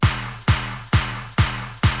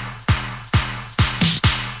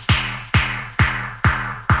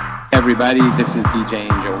everybody. This is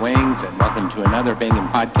DJ Angel Wings, and welcome to another Bangin'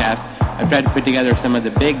 Podcast. I've tried to put together some of the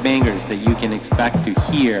big bangers that you can expect to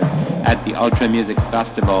hear at the Ultra Music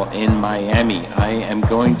Festival in Miami. I am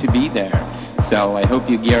going to be there, so I hope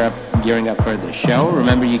you gearing up for the show.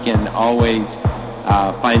 Remember, you can always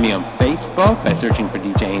find me on Facebook by searching for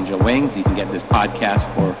DJ Angel Wings. You can get this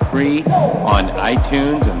podcast for free on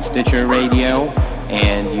iTunes and Stitcher Radio.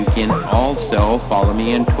 And you can also follow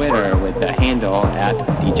me on Twitter with the handle at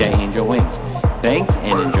DJ Angel Wings. Thanks,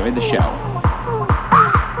 and enjoy the show.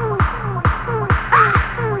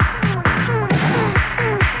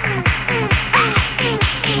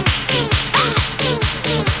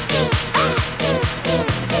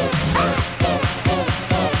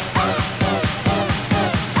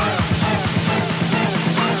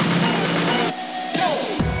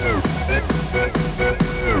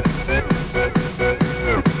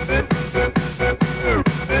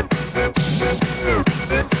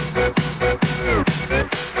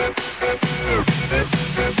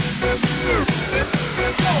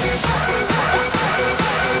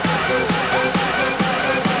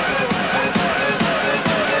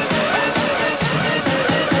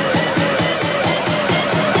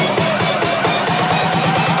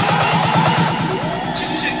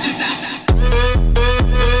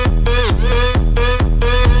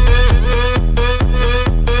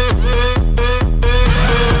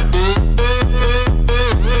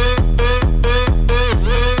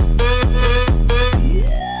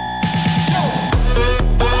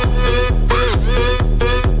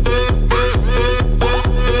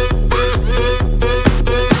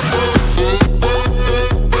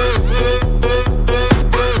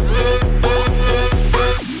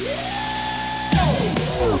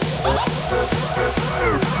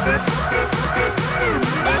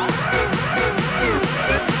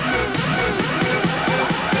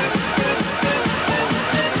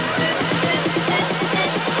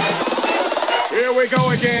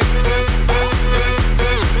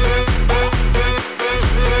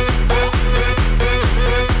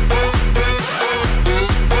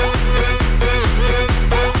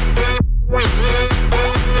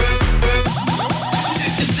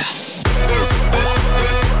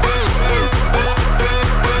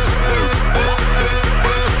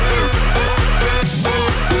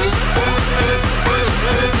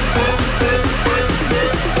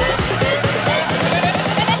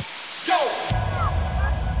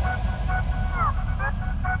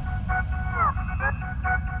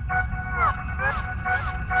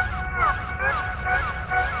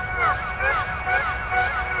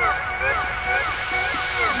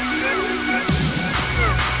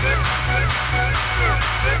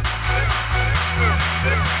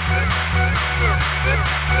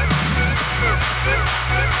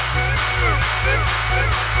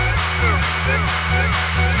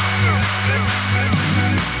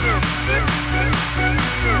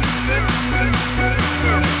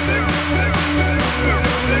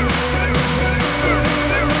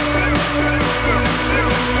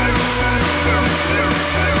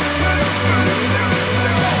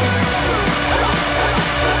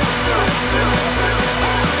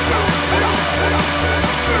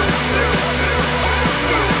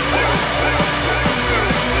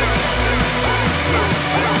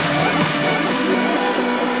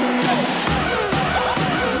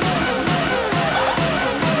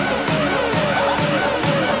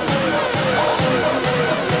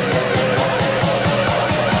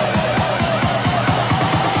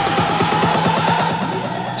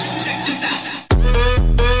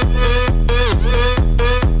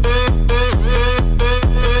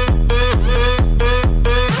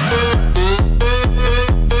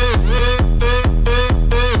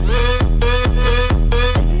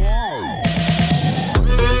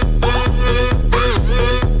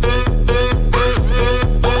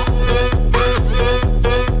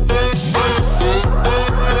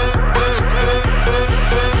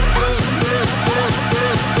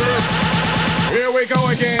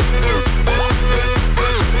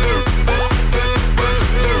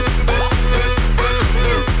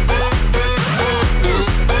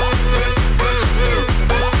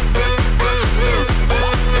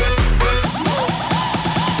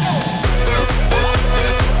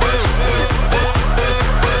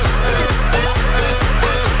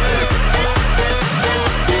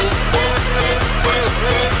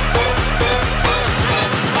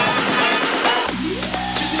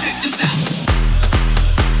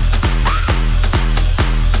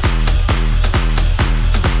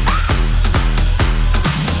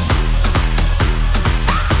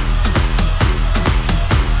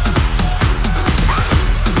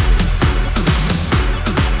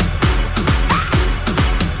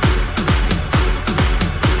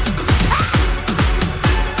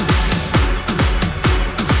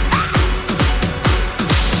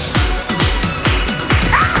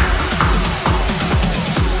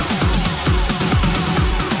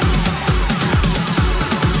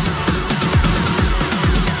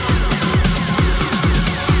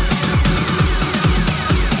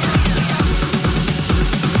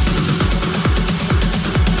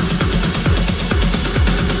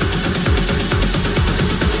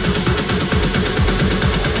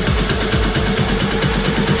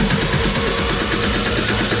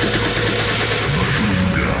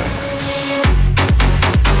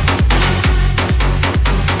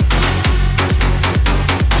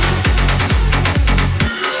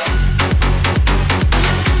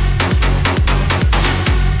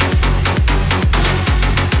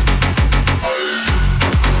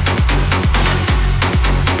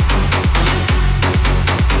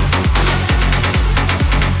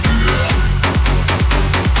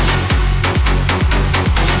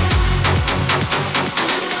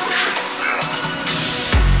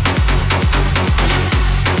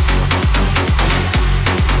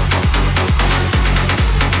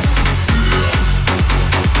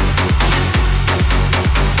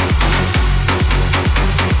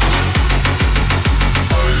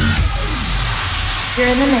 You're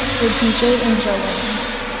in the mix with DJ Angel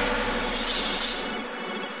Wings.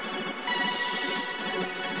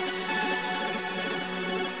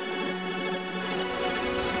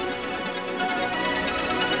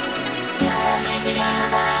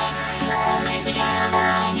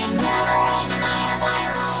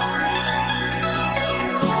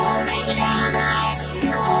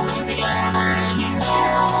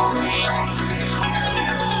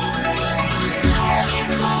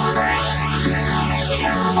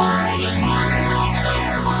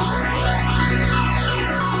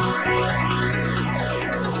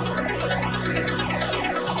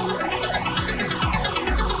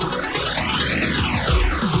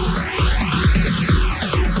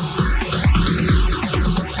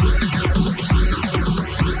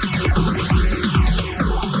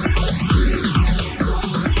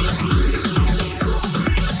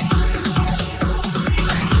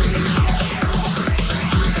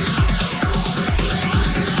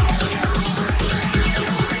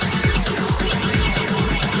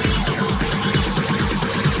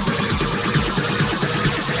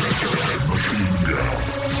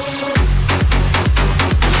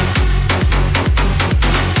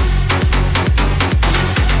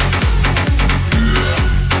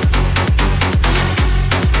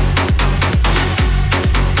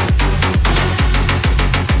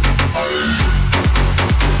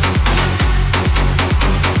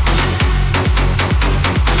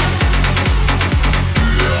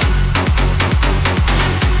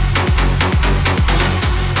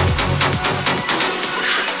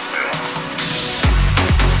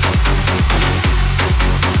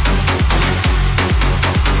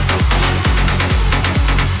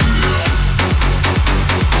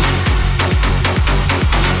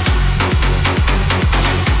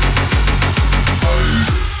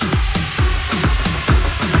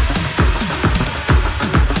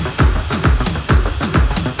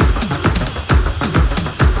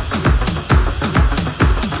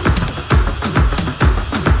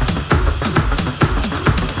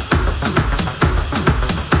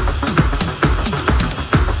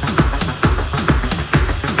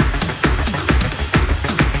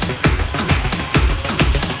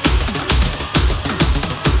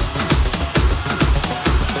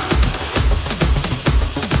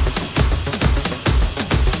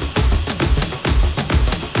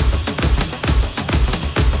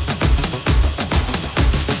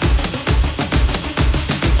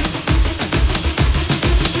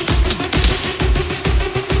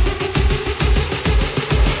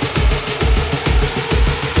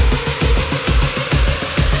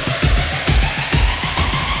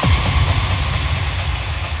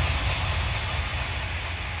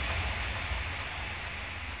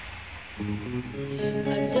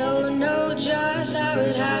 I don't know just how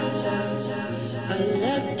it happened. I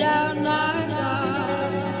let down my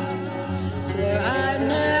guard. Swear I'd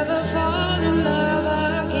never fall in love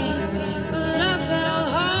again, but I fell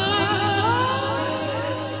hard.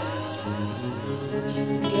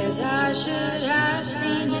 Guess I should have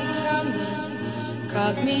seen it coming.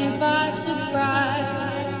 Caught me by surprise.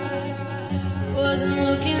 Wasn't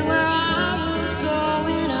looking where I was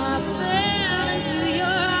going. I fell into your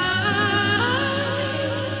eyes.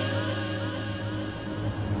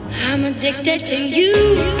 I'm addicted to you,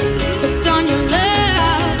 hooked on your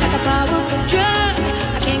love like a powerful drug.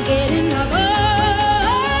 I can't get enough of.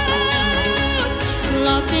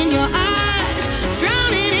 Lost in your eyes,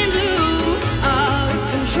 drowning in blue, out of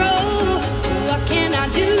control. What can I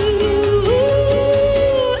do?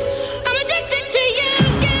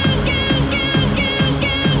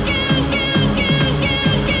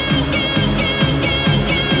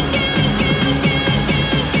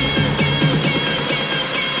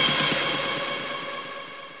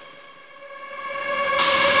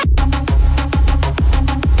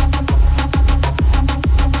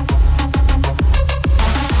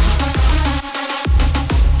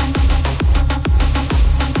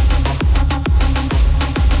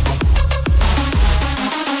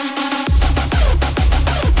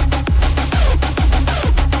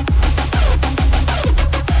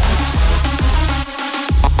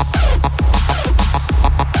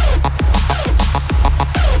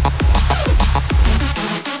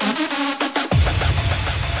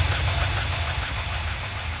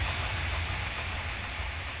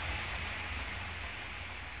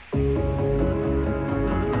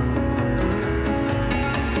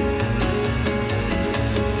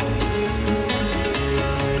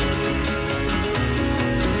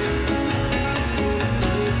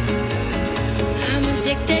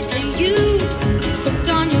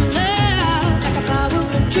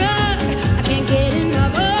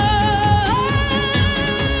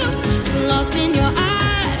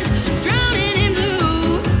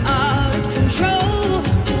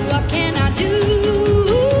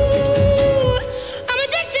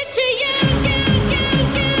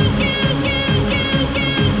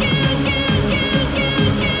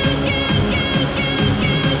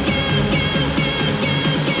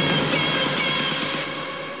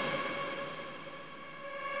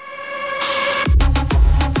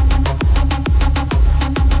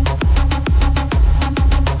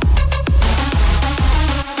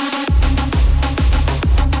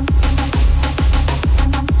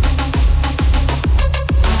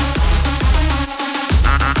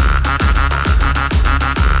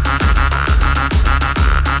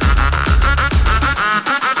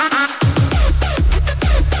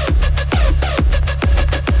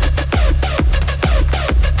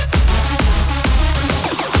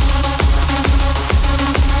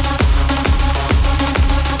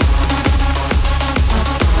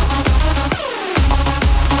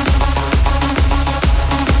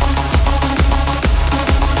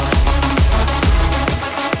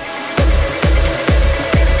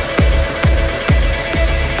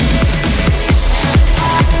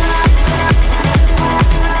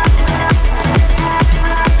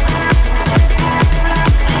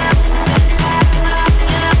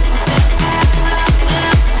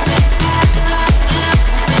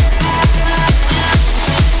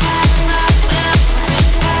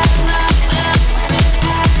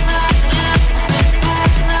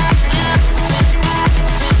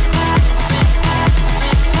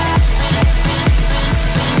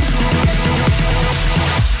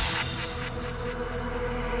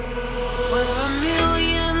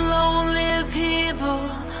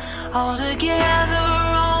 all together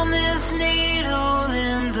on this needle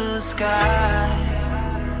in the sky,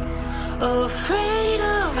 afraid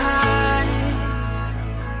of heights,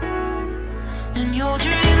 and your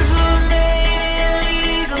dreams were made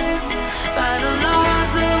illegal by the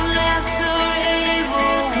laws of lesser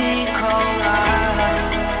evil we call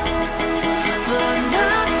life, but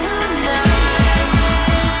not tonight.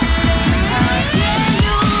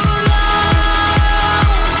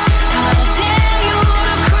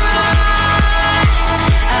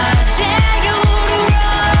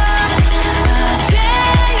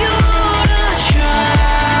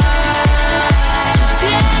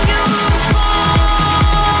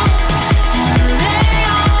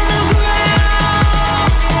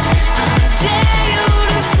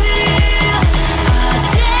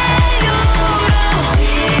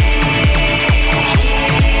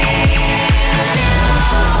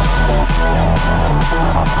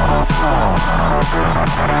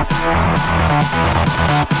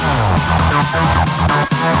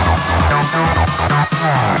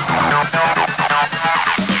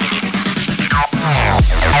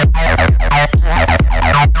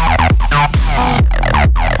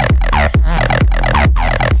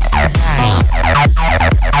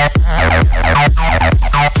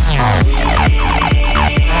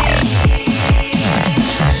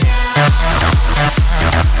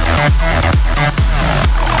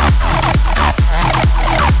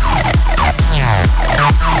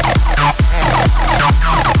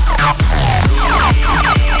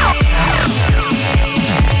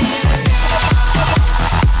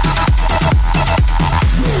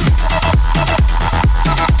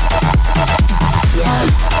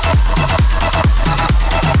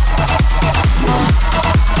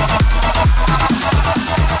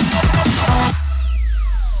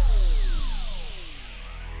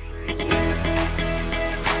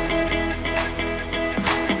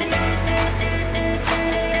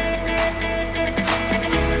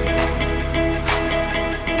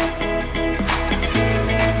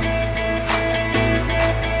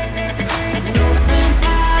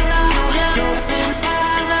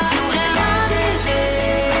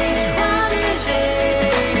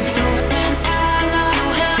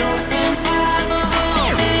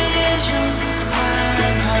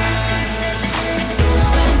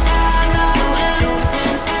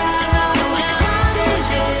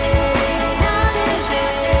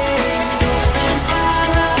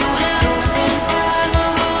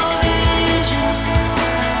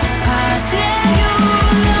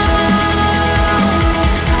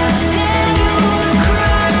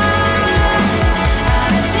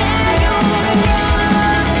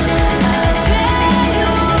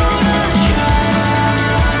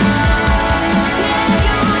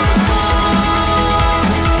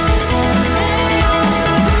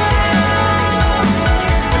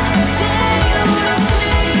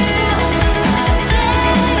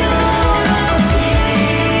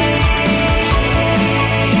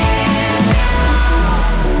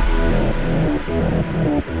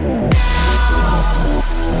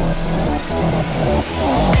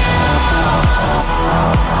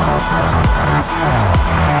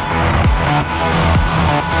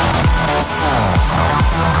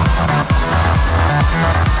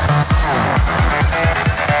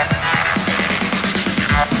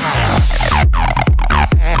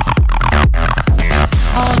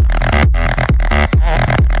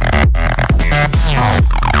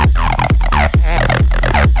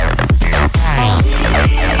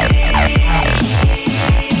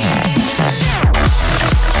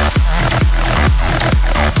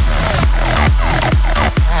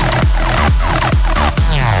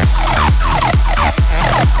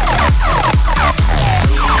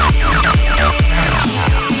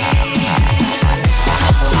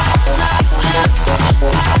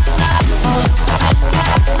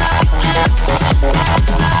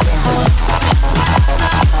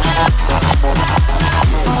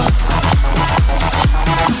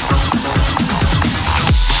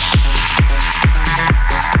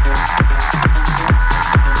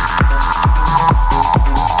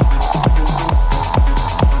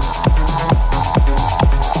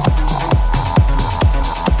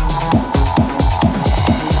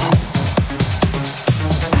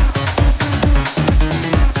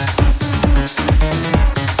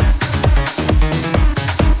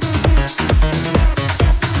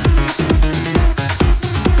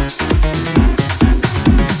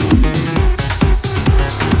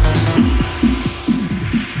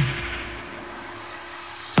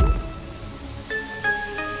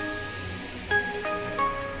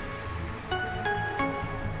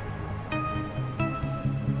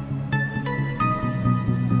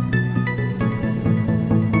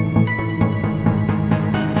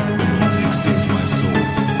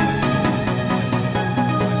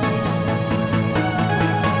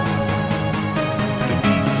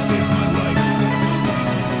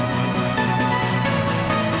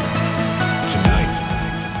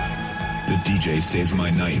 DJ saves my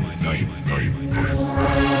night.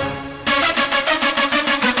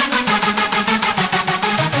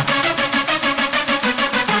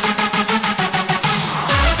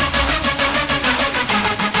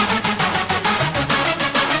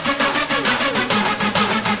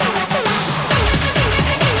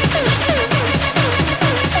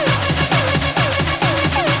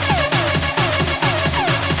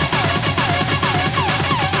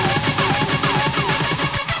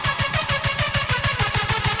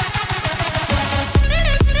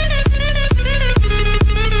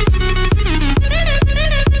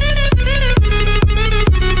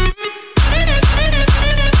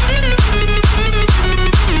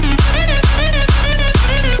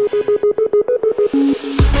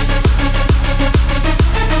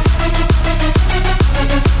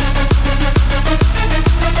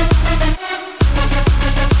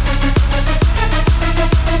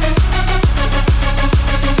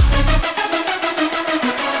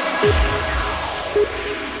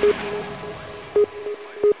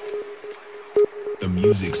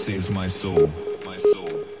 Music saves my soul. My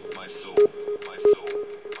soul, my soul, my soul, my soul,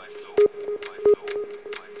 my soul, my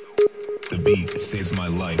soul. The beat saves my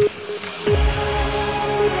life.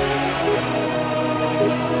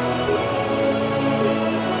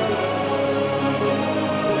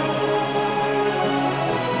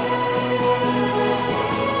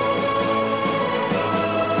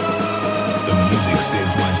 The music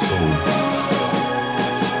saves my soul.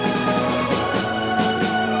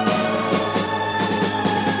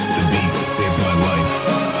 Saves my life.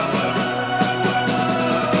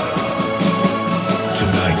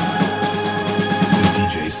 Tonight, the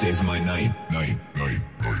DJ saves my night.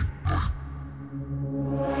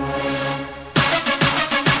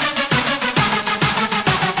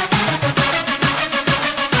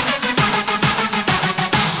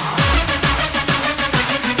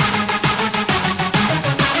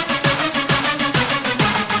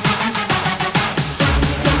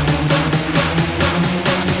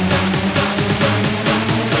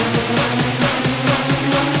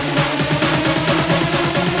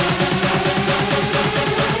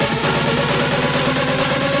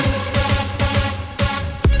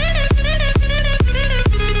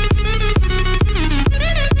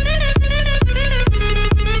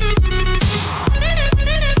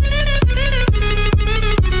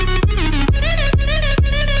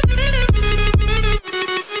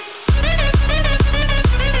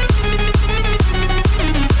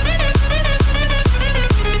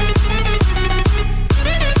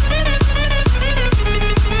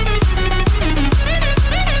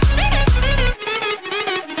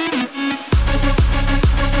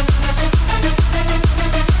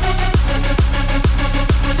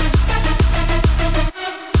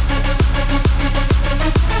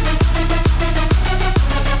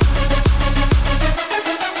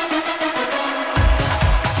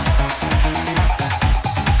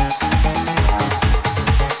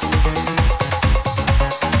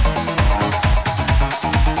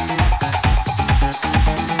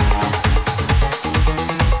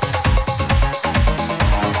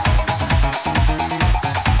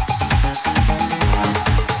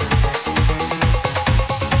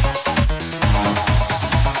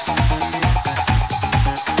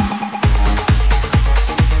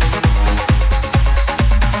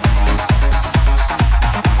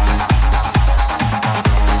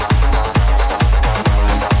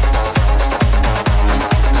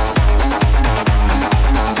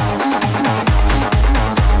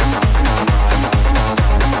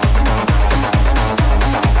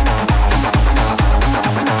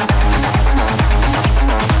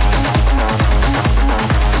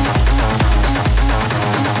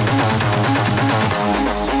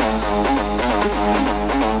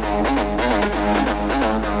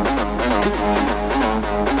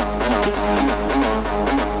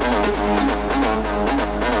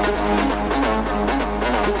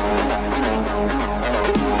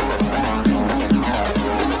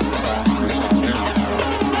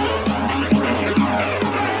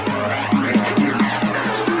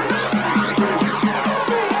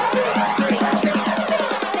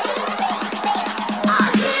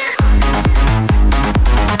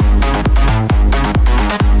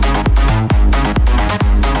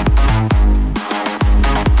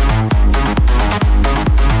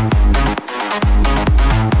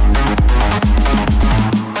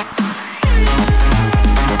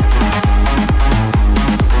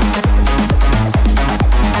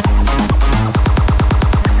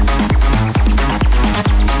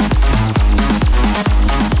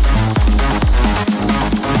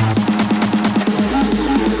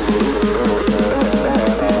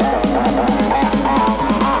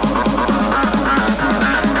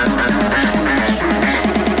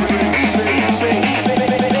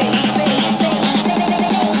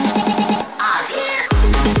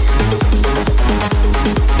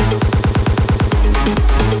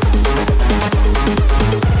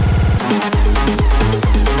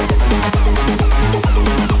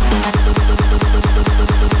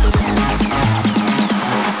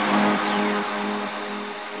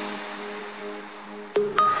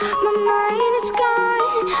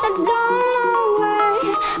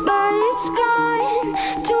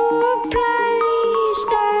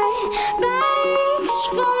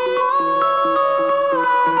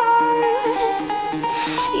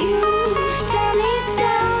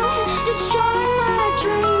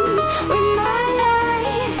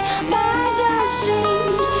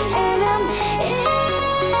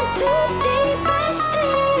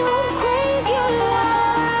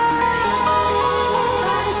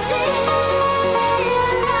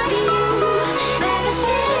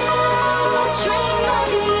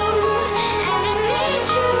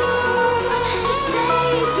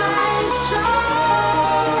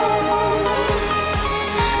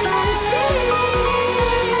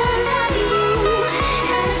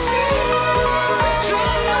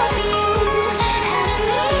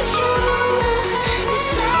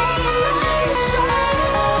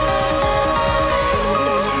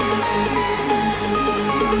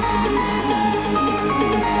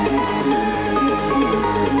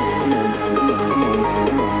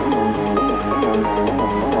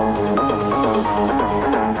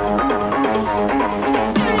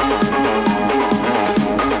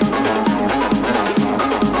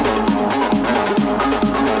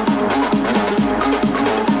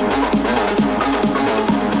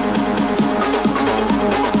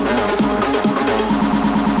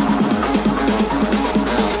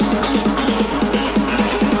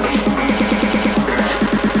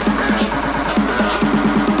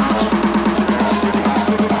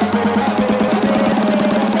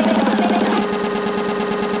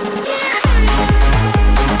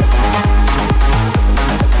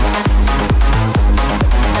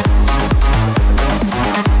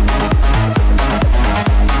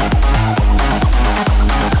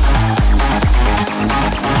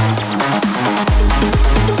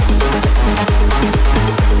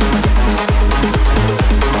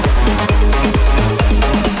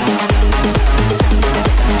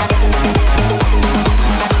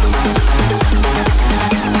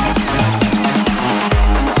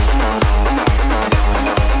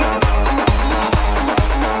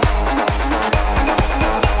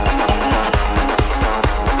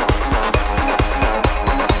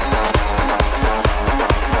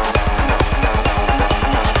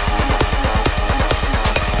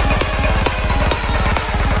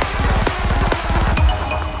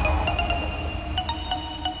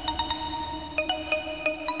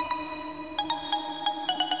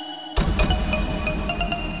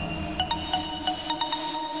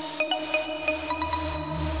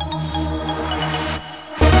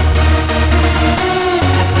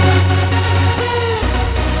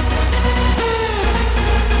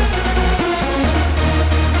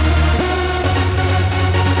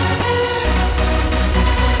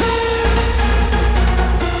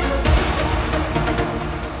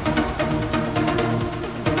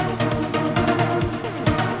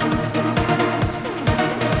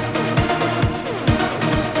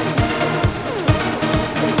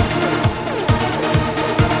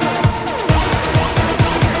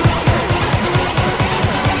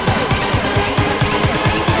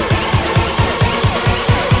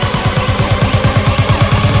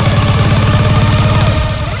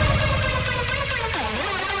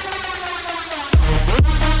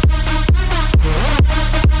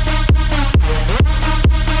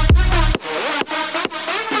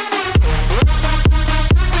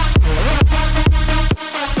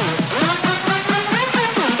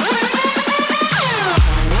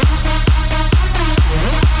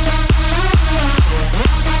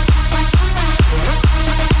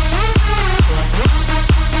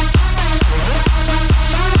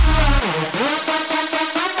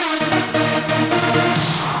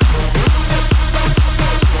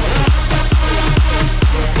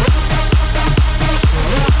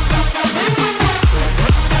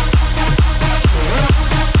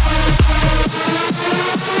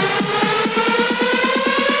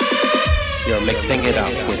 Mixing it up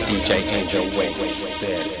with DJ Angel Wings.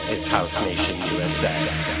 This is House Nation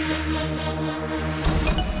USA.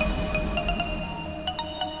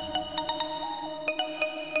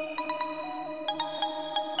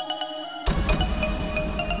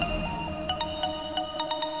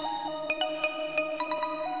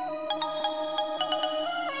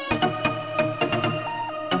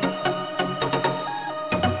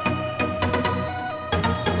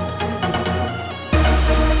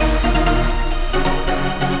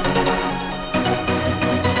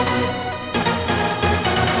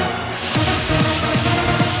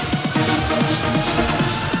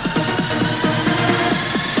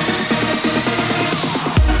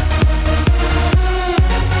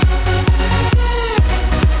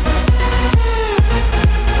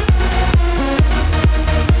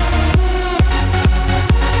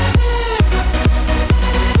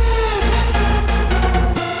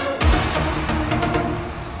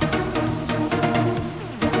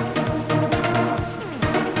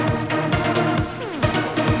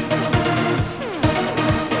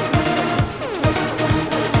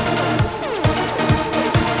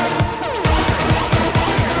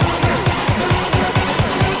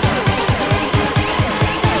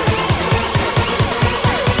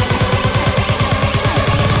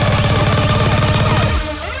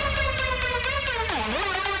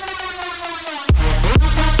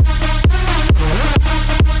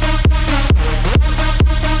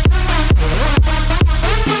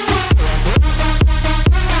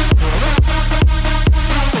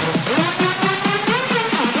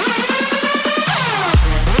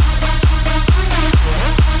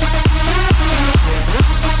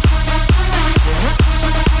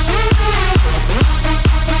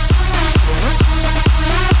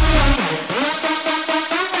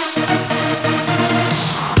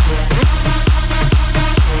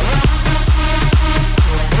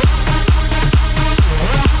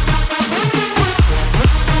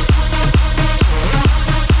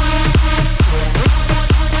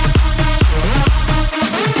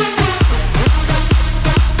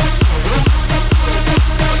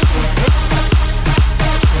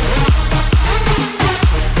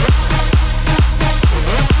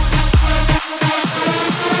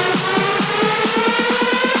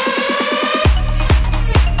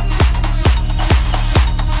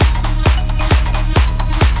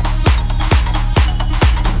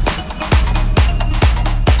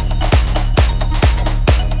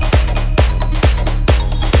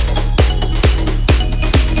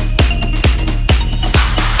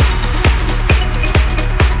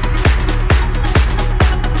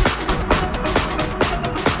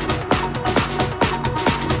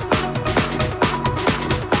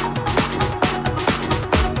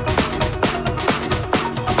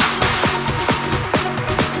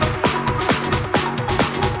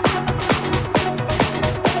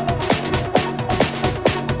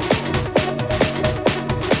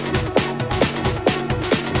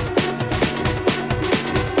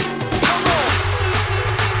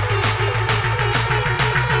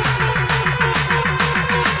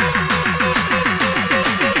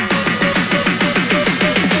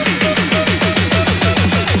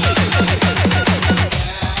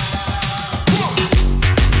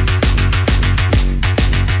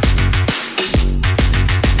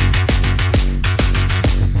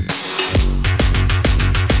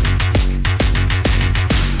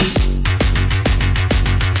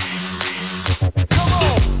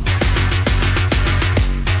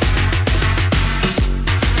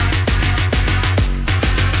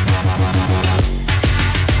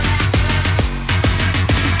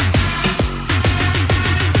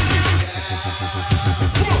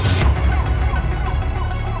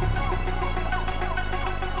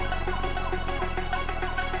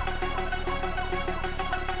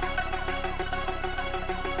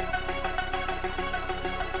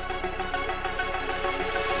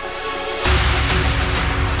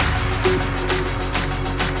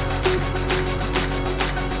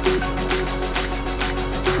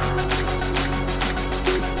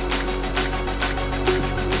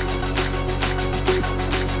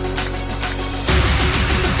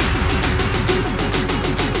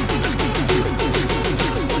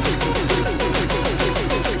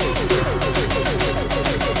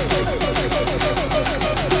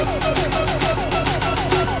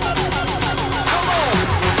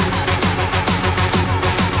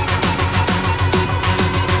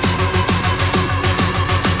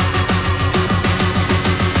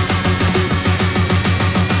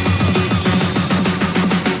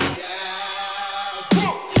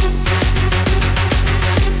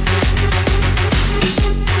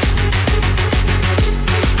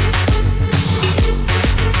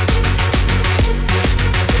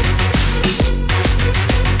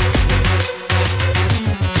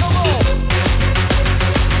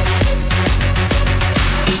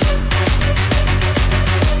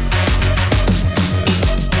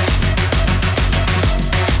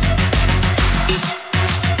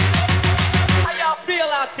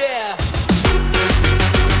 out there.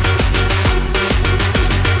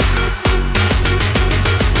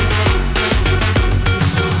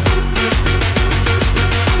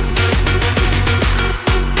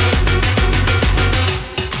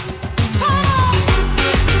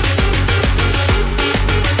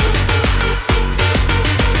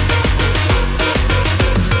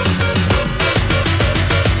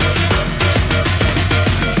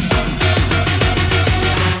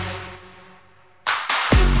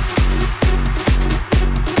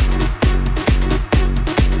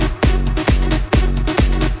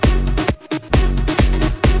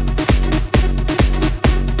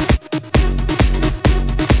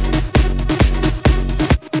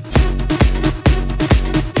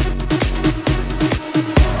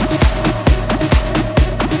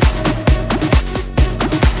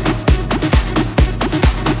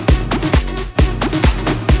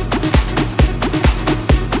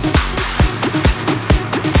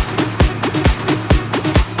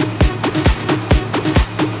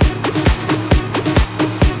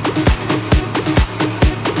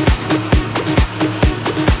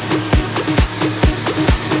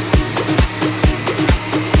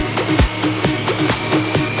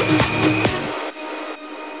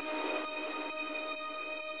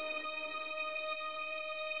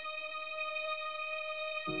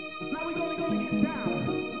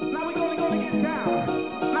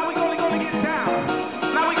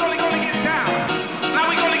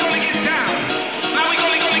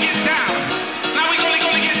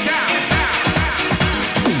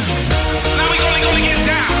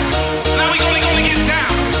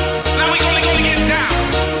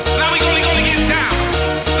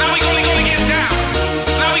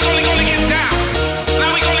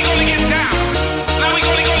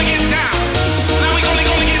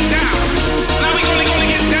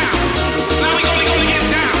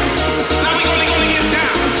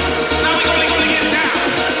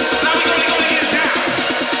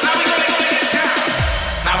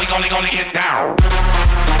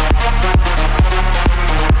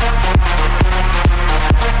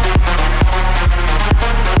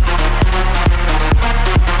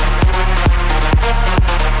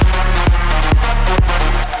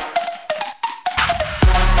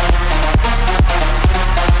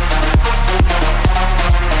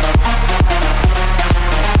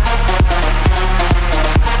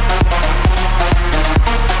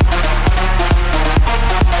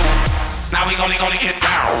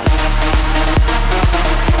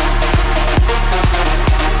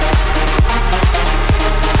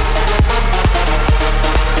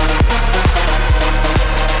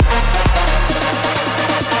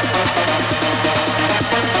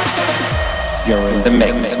 You're in the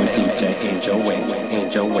mix with DJ Angel Wings,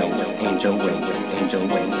 Angel Wings, Angel Wings, Angel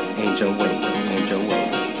Wings, Angel Wings, Angel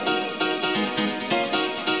Wings.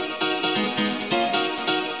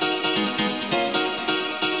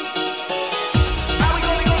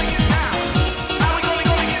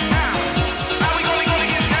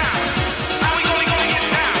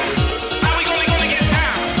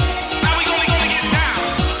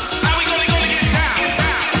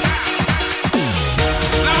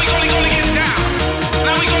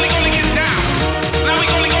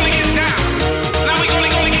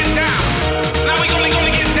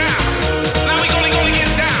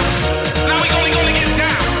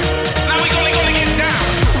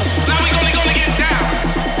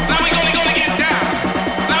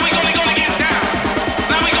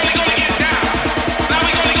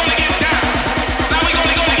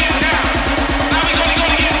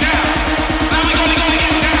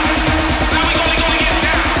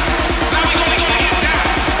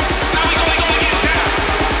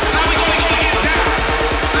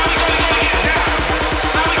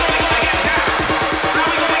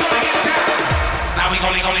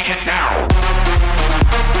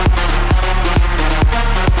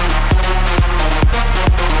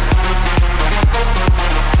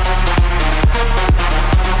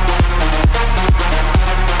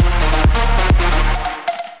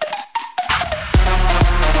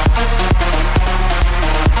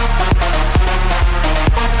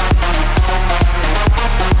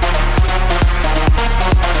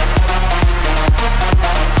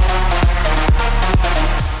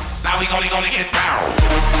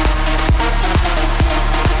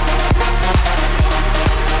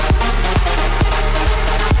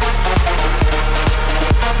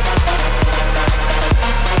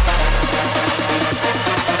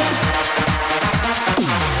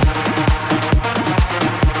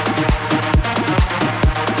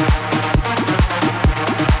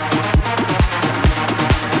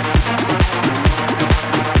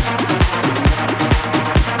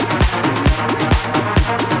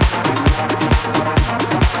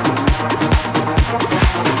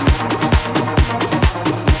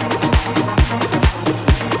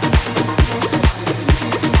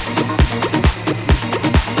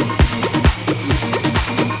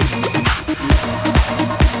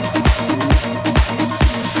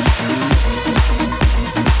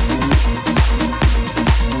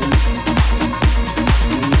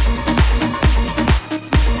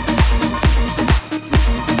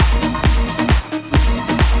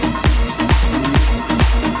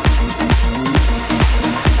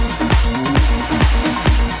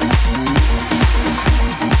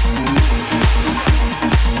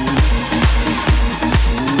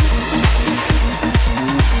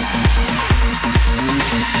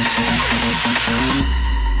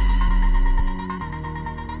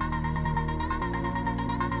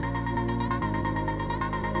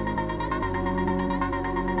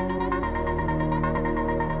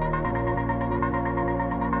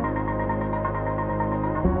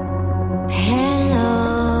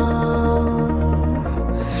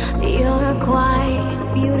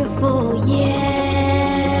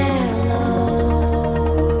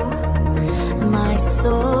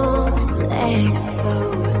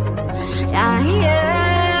 exposed. I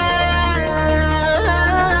yearn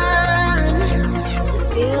to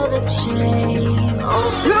feel the change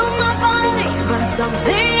all through my body, run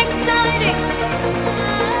something exciting.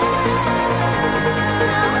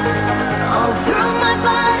 All through my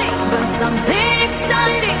body, run something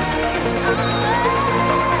exciting.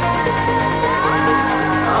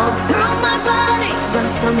 All through my body, run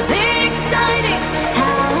something exciting.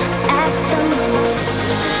 Howl at the moon.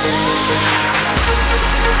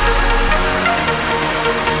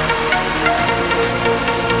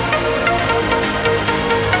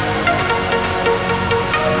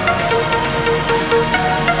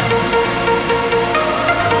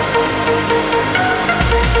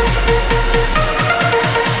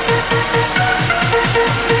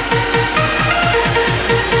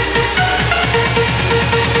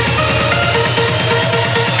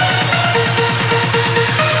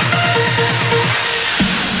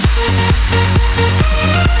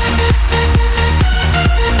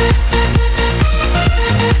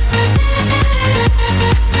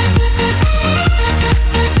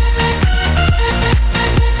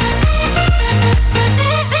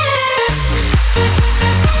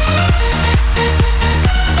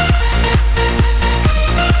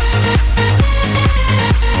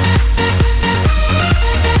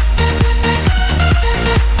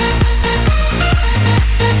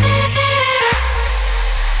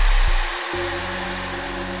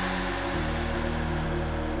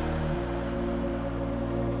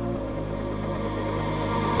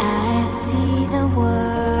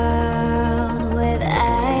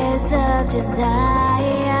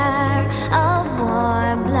 Desire, a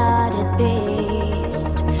warm-blooded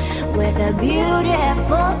beast with a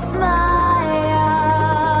beautiful smile.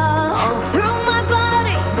 All through my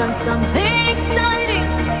body runs something exciting.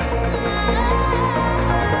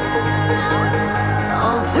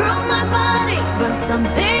 All through my body runs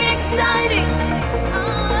something exciting.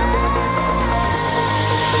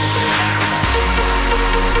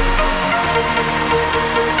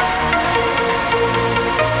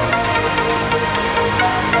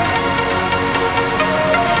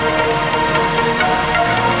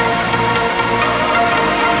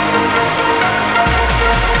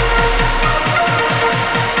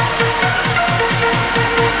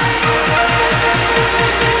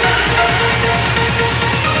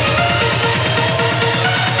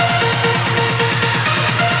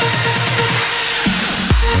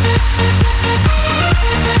 Make it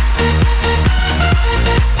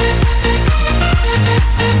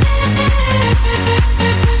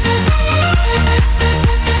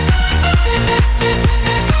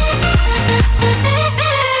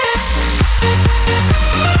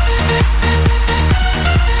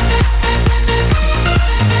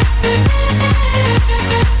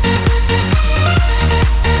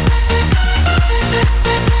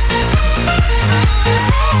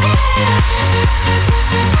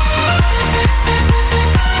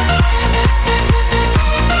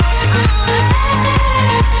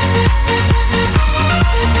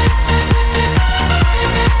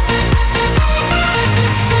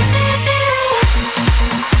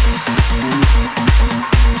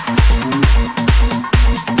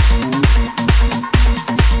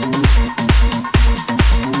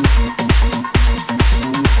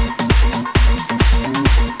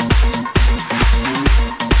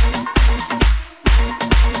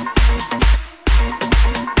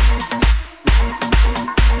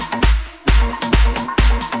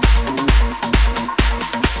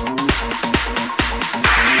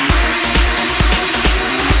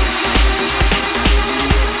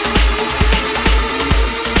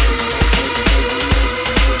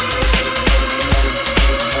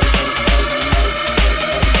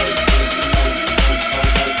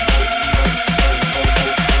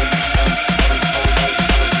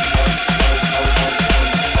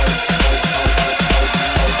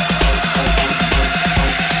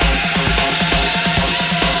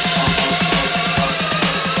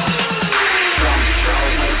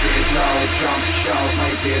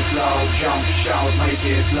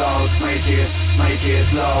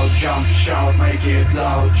loud, jump, shout, make it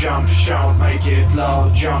loud,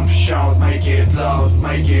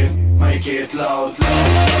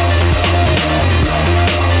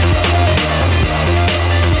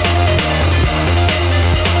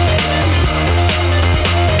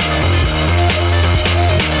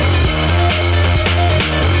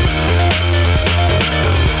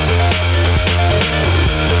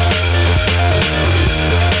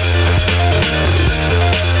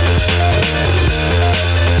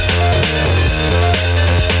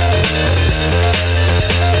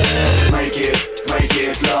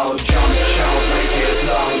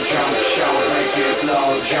 jump.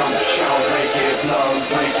 jump, shout, make it loud,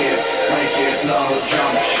 make it loud,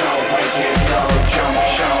 jump, shout, make it loud, jump,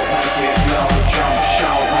 shout, make it loud, jump,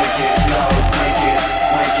 shout, make it loud, make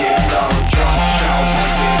it loud, jump, shout,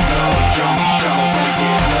 make it loud, jump, shout, make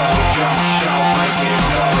it loud, jump, shout, make it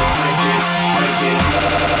loud, make it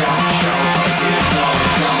loud, jump, shout, make it loud,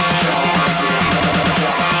 jump, shout,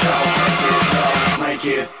 make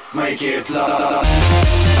it loud, make it loud.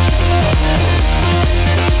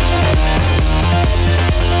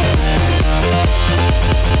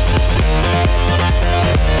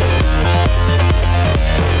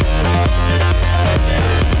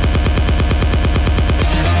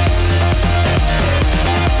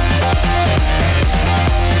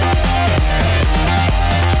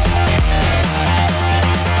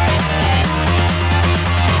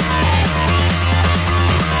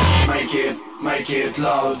 Make it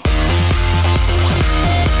loud.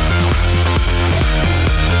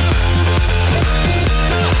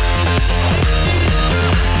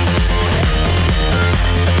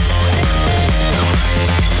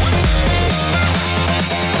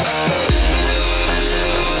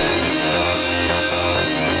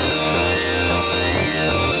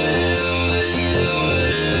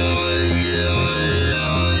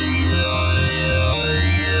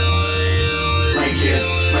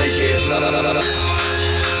 Make it loud.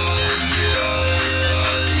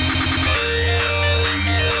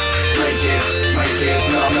 Make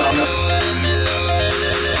it loud.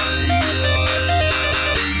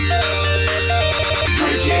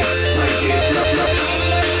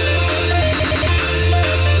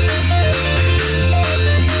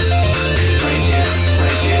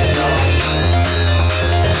 Make it loud.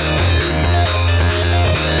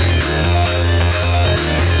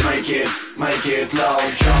 Make it loud,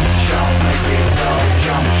 jump, shout, make it loud,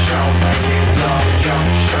 jump, shout, make it loud, jump,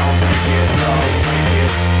 shout, make it loud,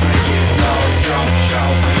 make it loud, jump,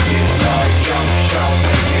 shout, make it loud, jump, shout,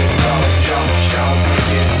 make it loud, jump, shout,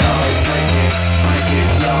 make it loud, make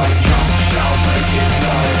it loud, jump, shout, make it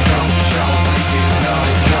loud, jump, shout, make it loud,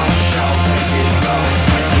 jump, shout, make it loud,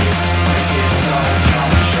 make it loud,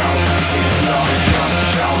 jump, shout, make it loud, jump,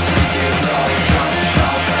 shout, make it loud, jump,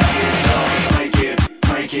 shout, make it loud, make it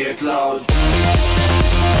loud. Make it loud.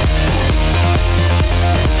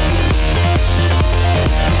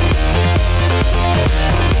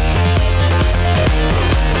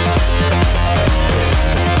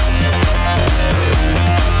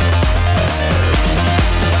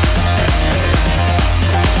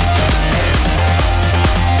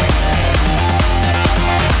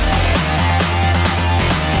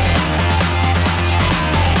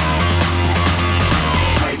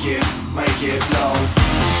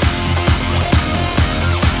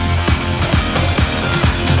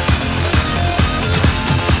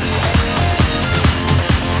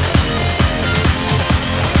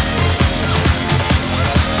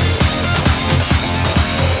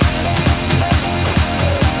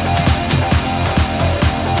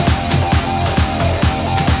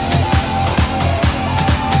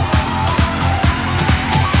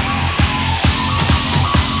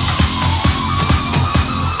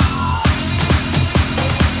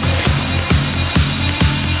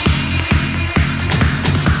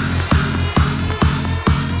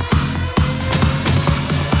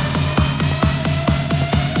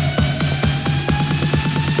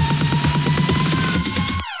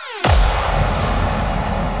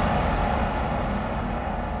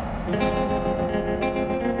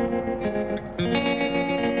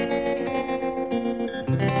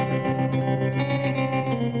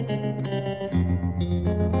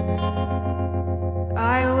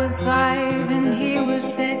 I was 5 and he was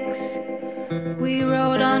 6. We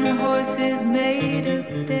rode on horses made of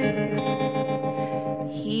sticks.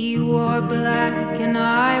 He wore black and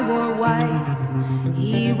I wore white.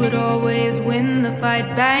 He would always win the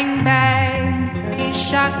fight. Bang, bang. He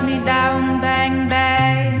shot me down. Bang,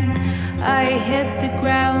 bang. I hit the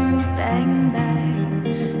ground. Bang, bang.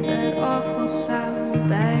 That awful sound.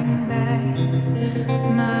 Bang,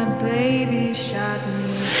 bang. My baby shot me.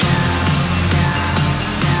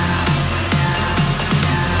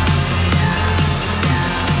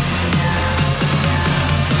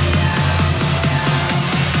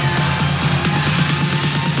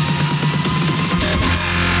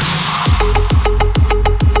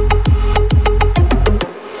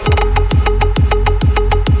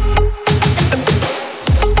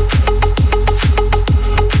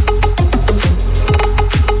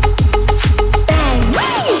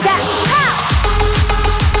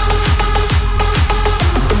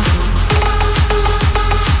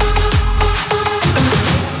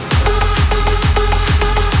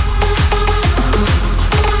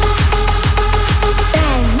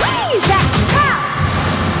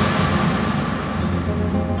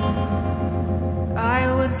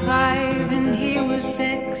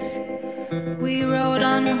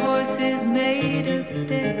 horses made of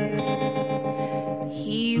sticks.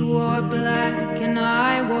 He wore black and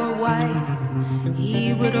I wore white.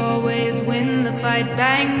 He would always win the fight.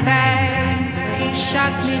 Bang, bang. He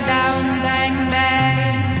shot me down. Bang,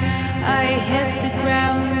 bang. I hit the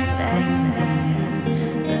ground. Bang,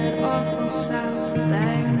 bang. That awful sound.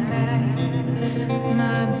 Bang, bang.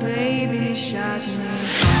 My baby shot me.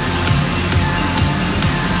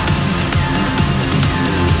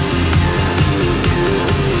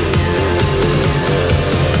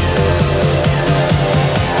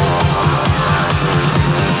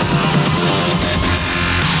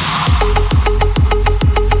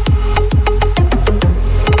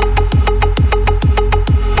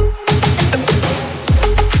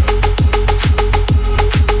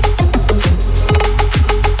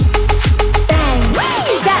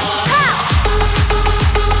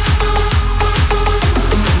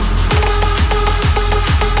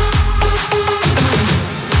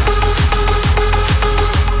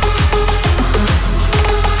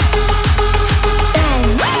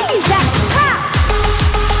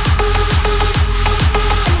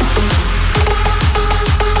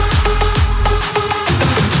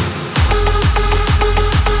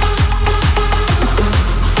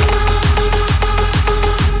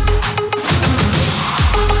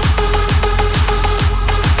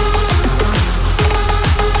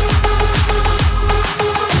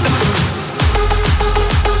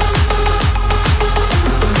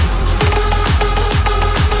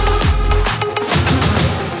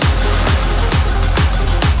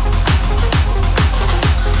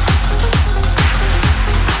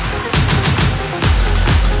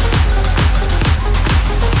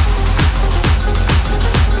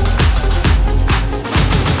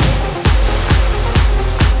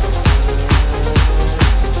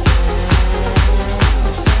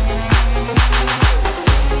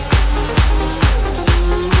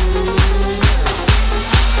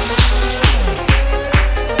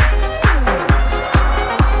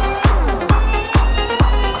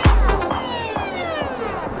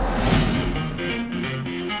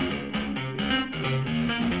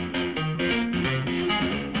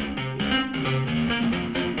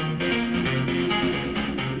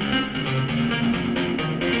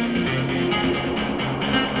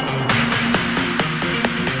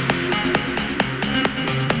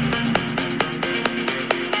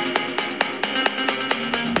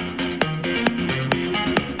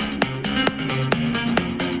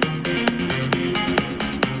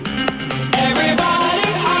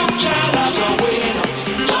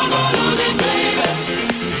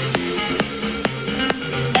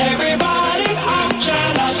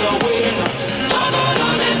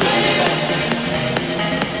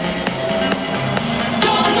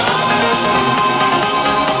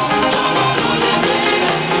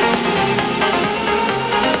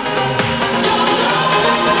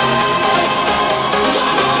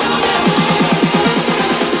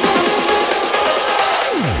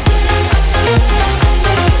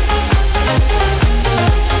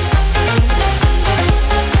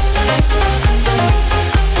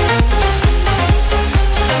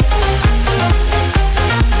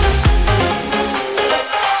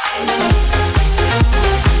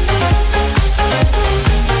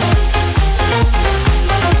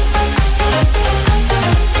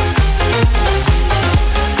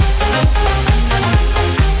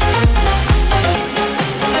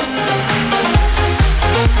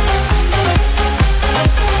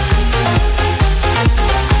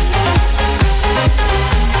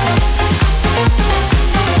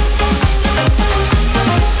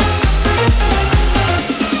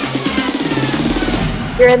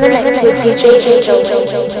 You're in the mix with DJ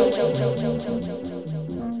Jojo.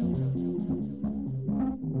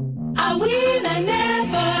 I will, I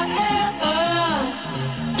never, ever,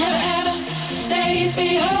 never ever stays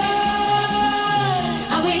behind.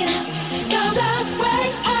 I will, comes up way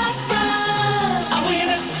up front. I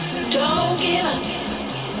will, don't give up.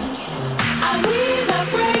 I will, I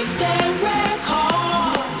breaks their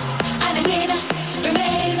records. And the winner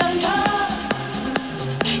remains on top.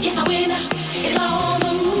 Yes, I win, it's on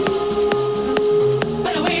the move.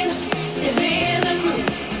 But I win.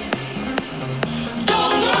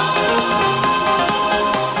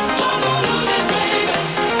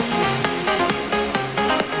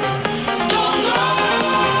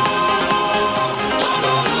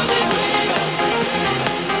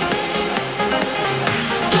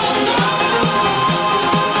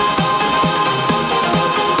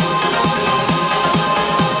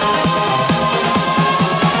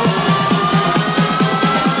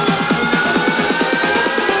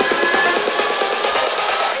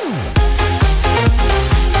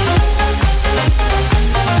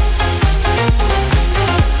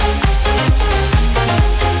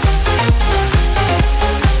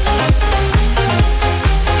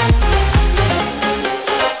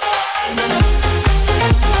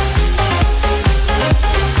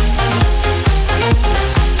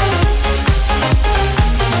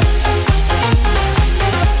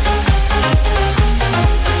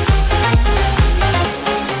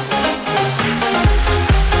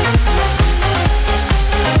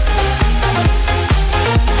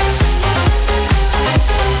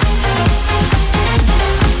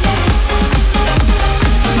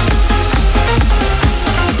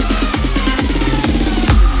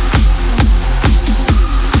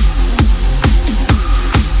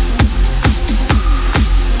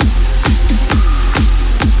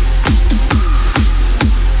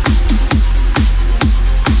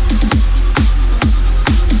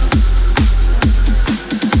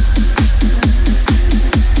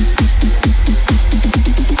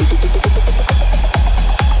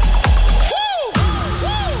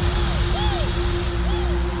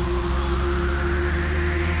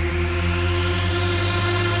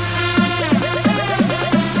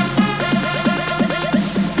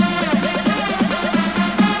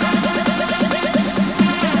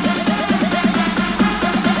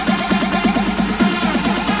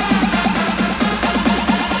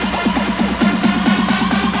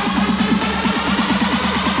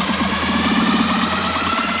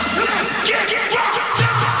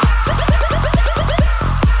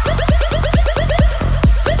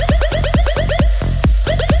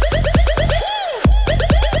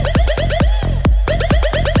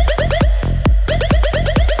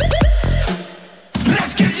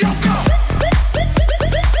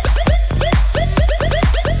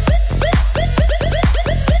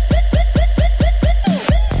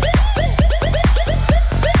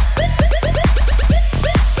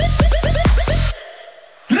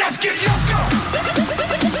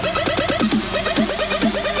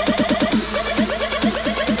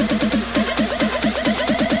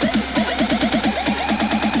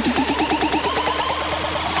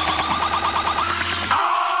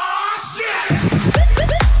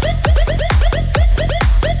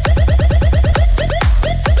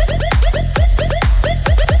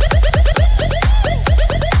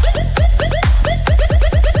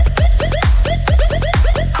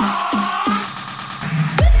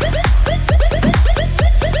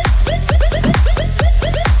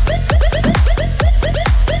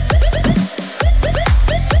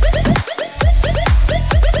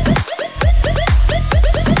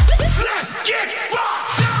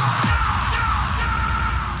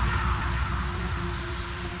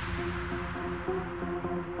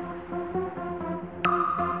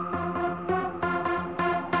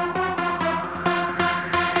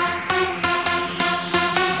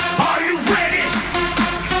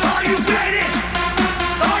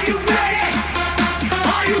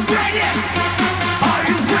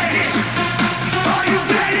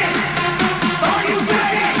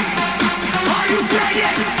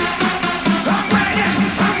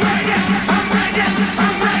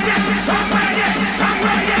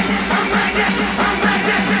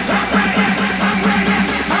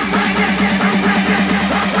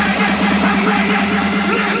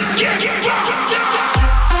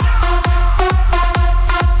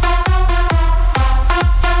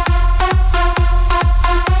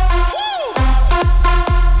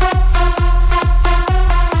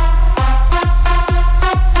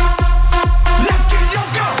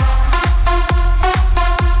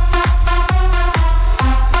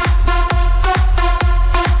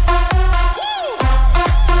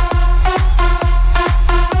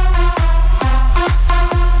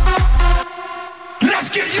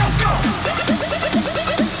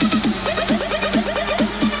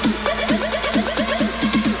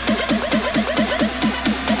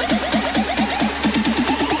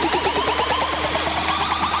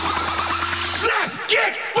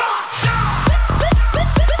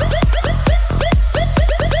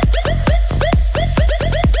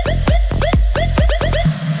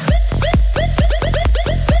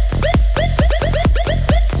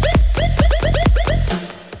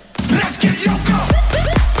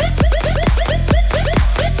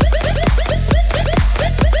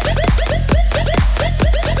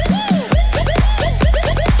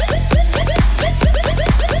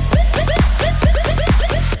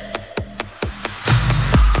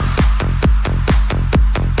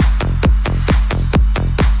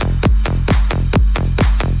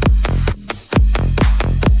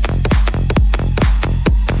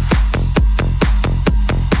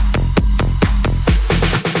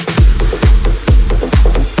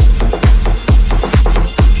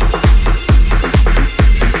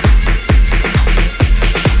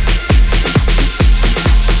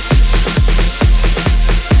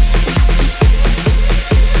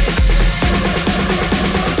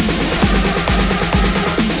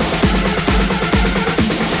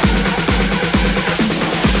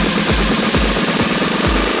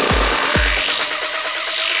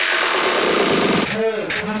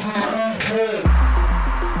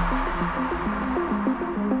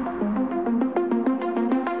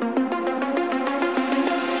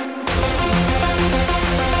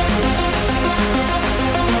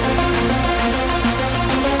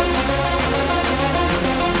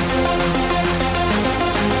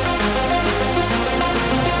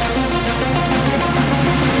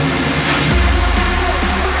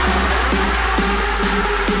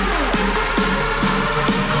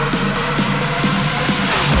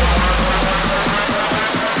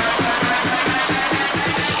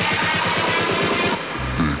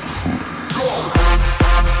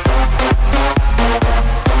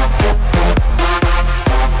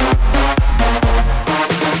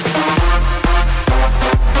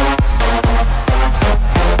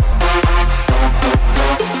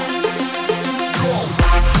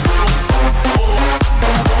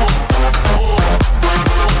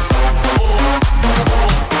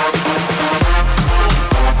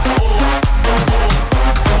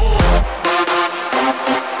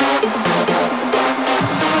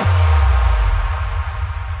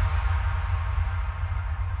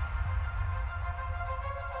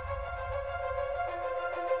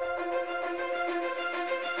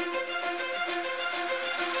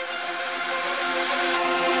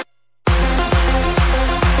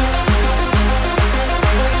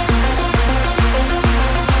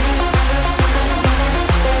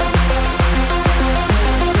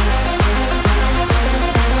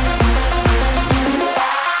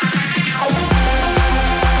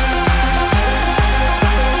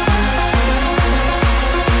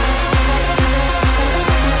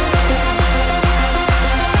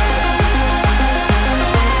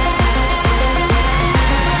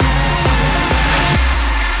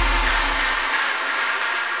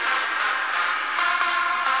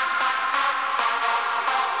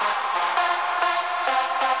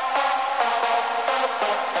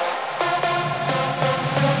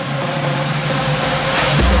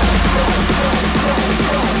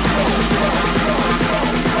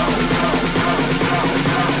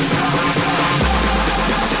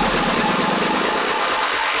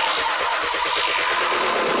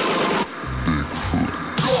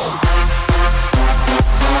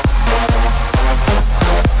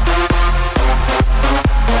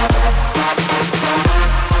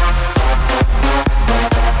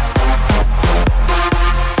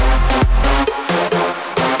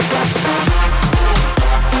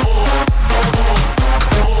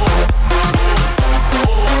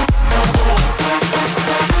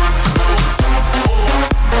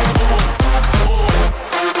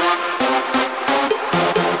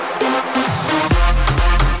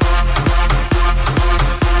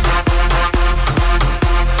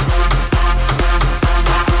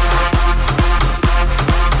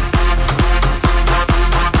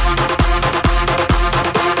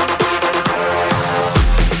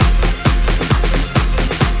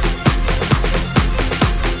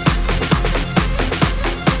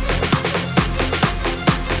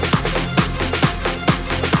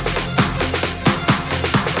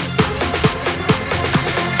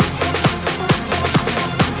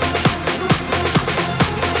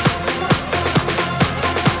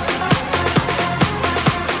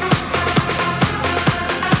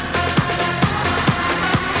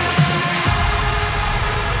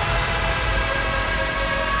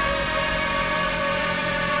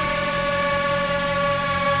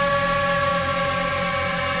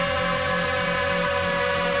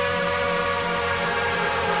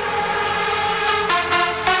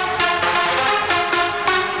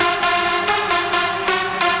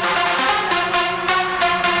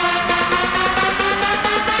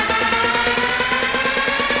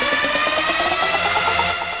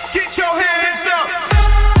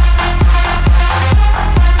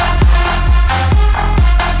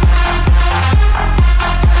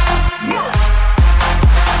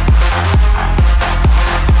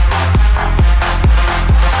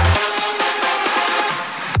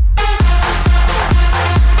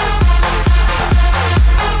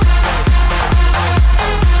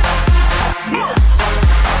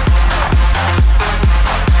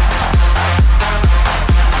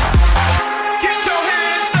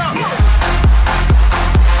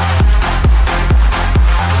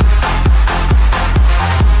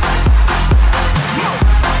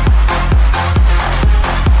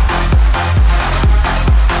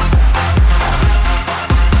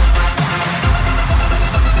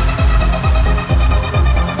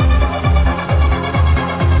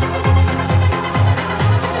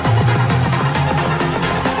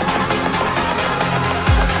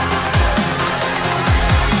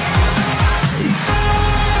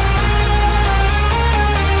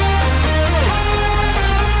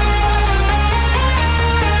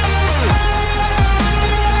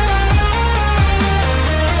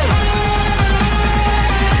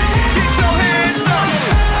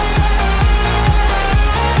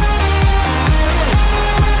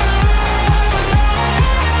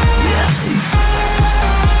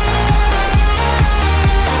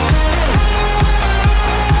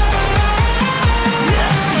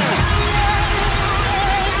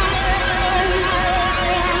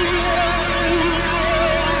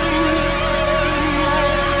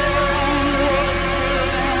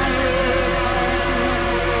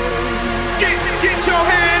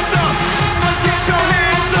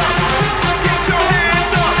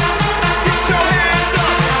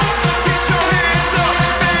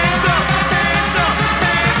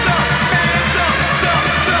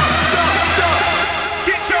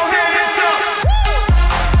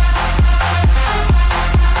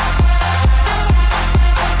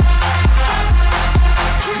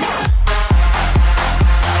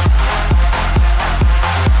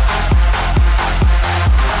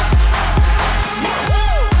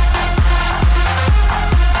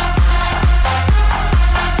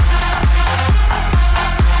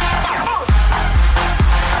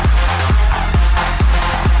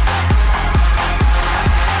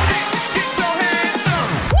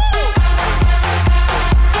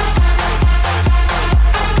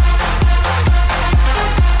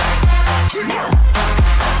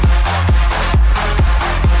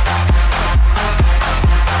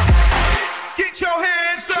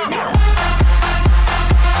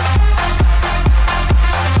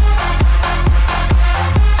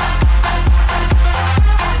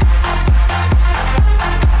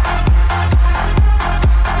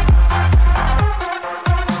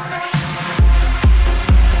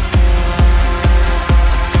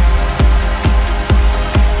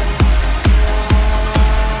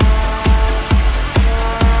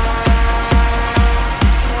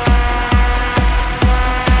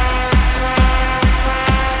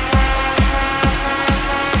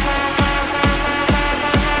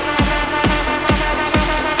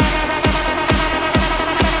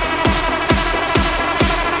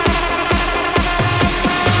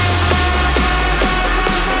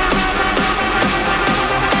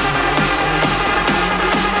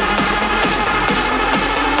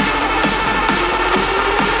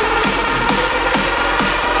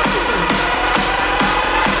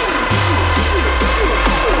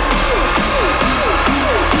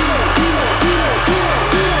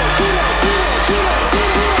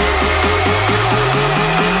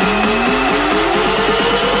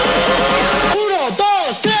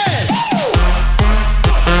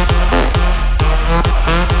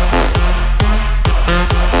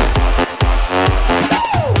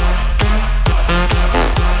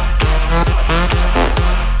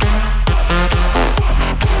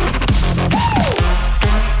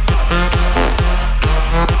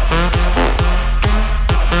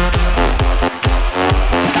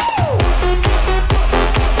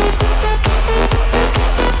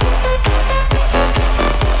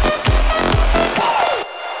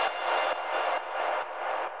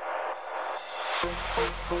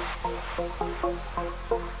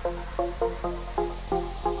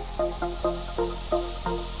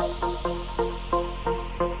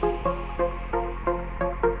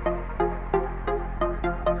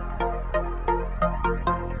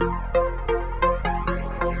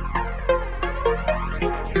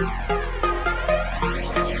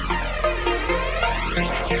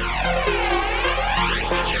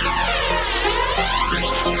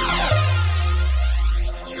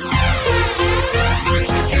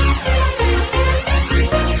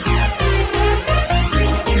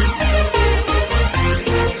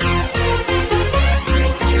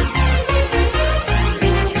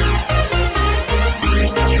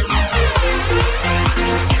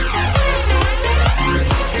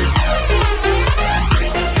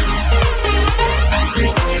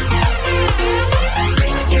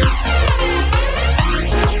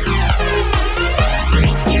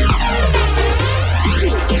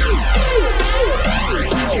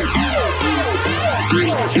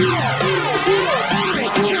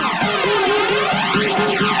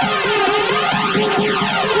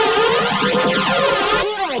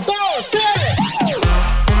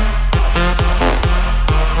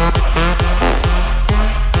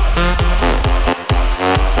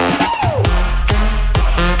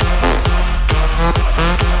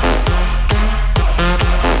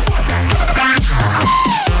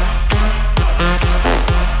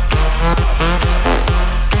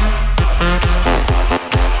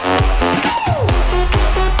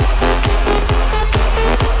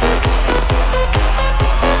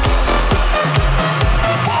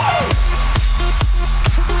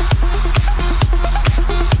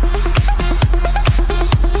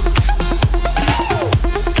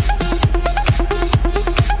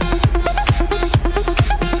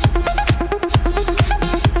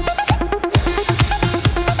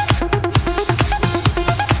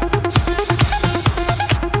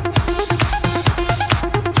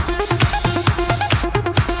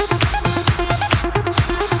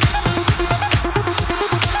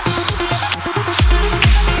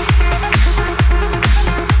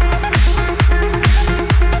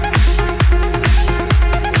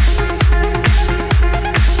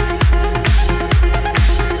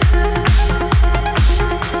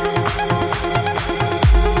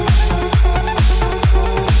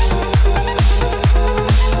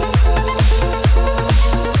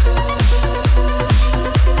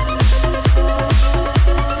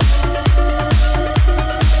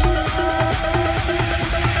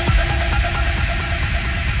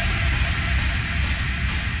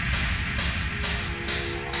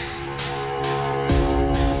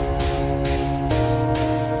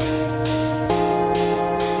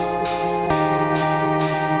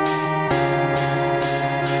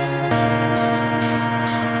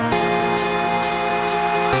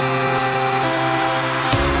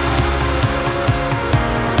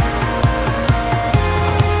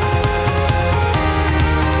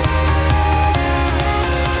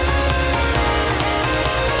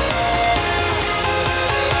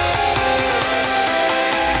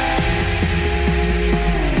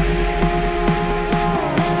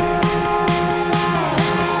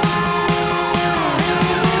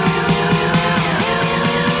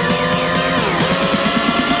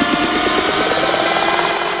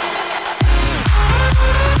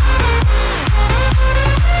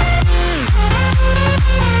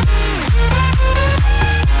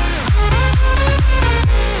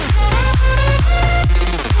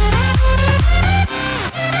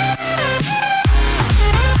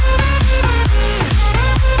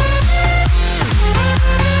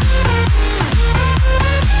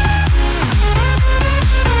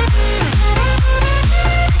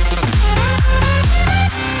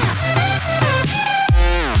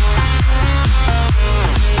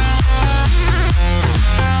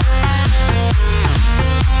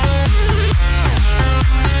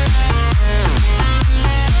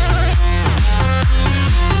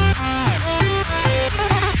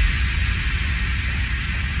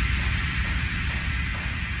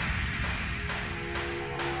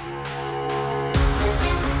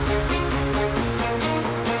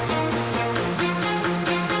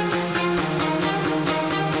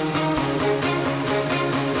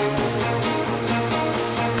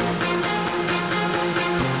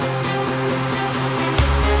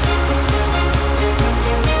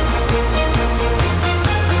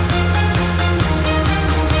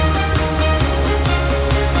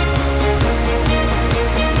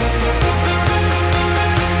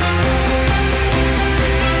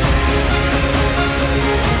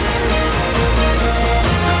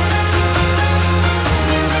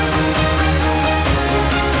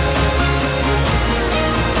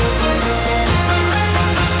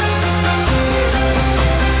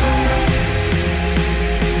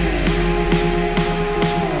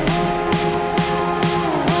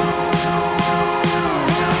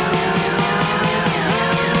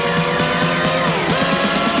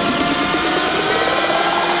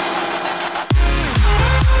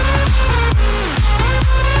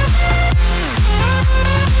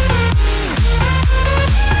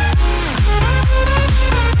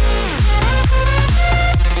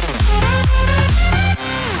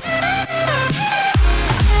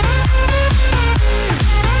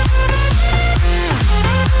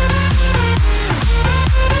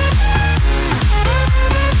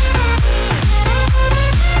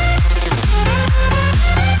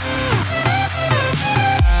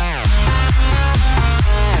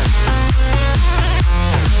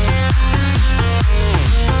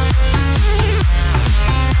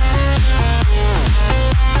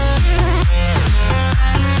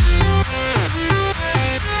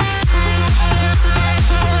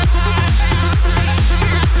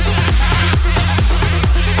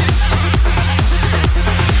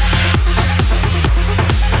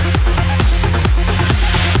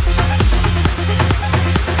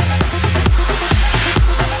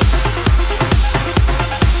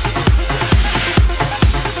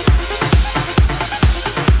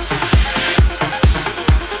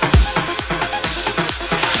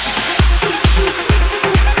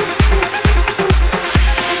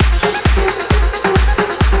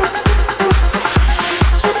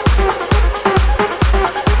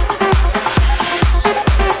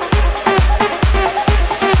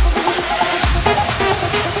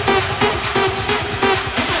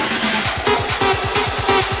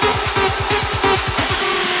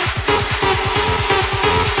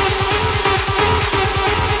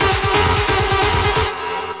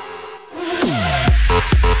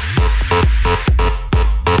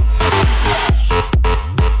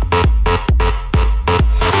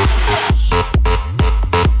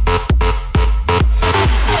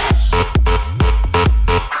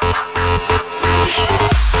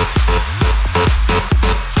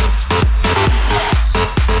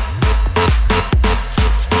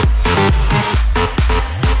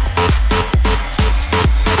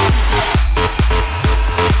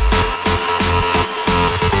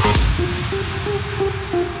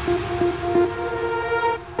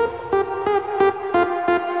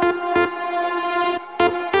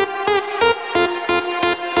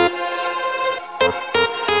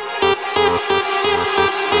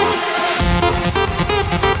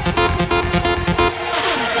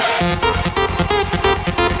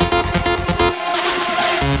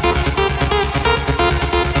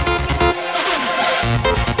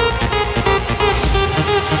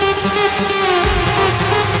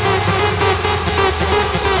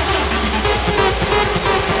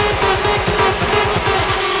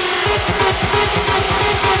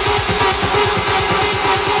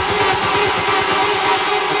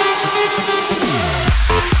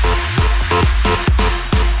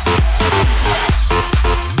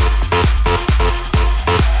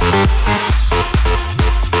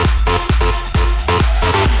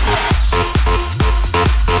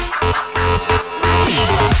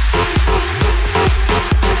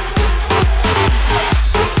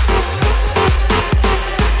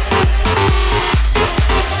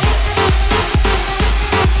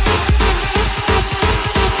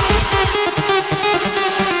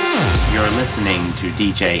 listening to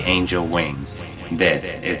DJ Angel Wings.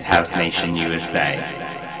 This is House Nation USA.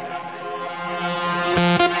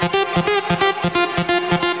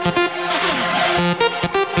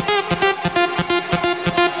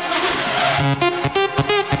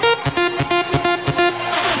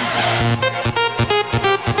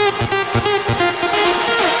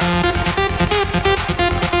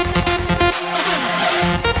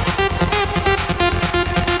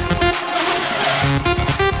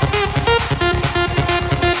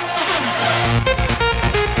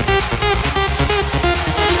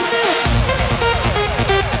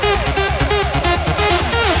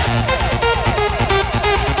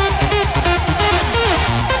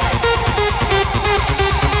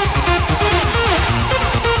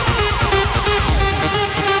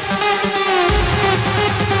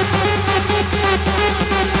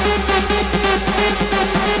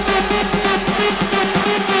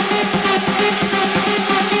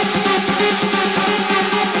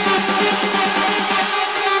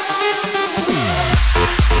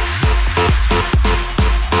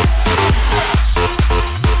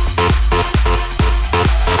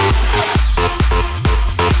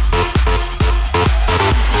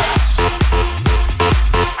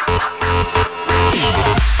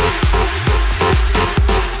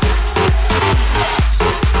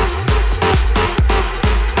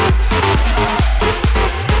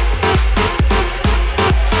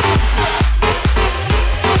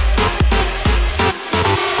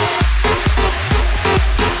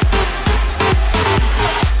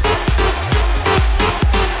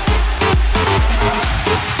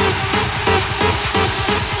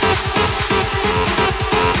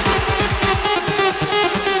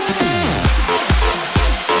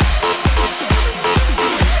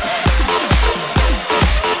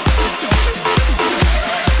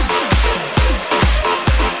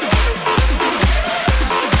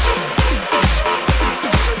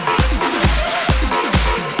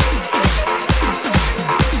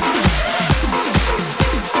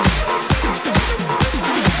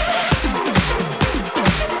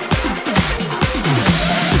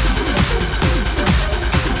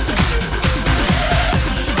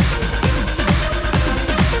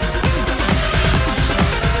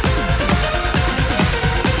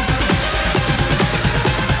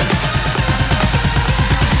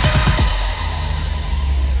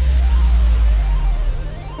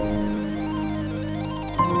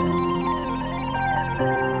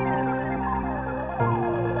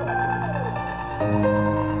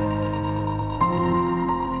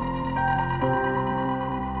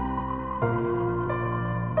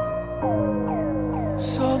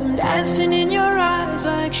 Saw them dancing in your eyes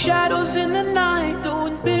like shadows in the night,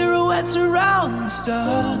 doing pirouettes around the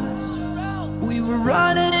stars. We were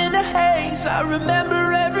running in a haze, I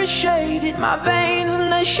remember every shade hit my veins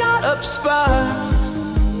and they shot up sparks.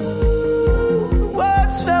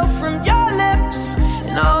 Words fell from your lips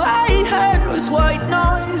and all I heard was white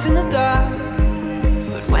noise in the dark.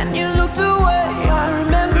 But when you looked away, I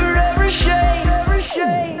remembered every shade.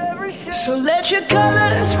 So let your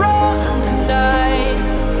colors run tonight.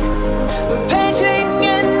 We're painting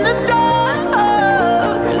in the dark.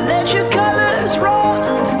 Let your colors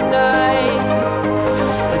run tonight.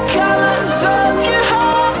 The colors of your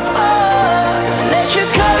heart. Let your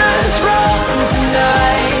colors run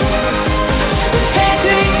tonight. We're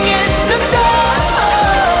painting in the dark.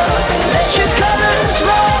 Let your colors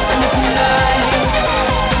run tonight.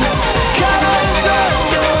 Colors of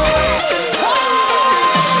your heart.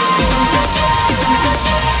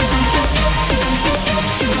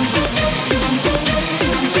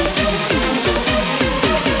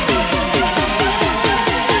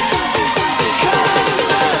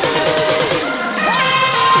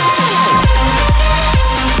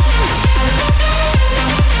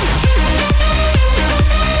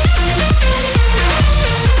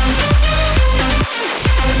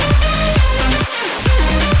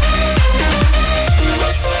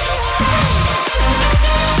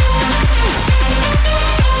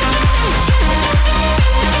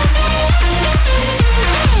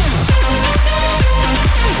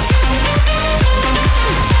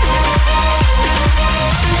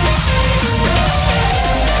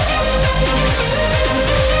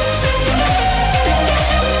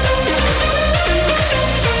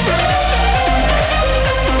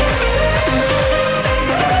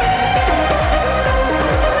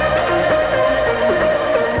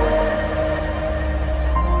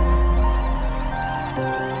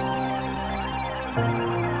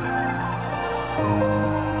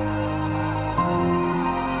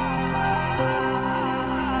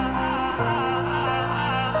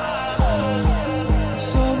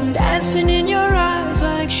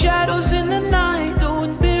 shadows in the night,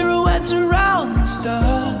 doing pirouettes around the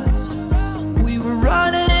stars. We were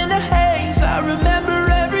running in the haze, I remember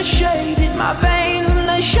every shade in my veins, and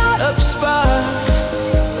they shot up sparks.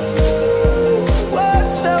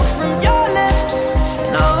 Words fell from your lips,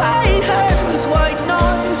 and all I heard was white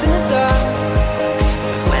noise in the dark.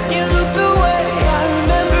 When you looked away, I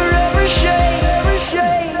remember every shade, every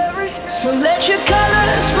shade, every shade. So let your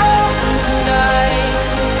colors roll tonight.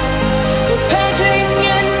 We're painting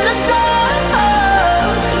in the dark.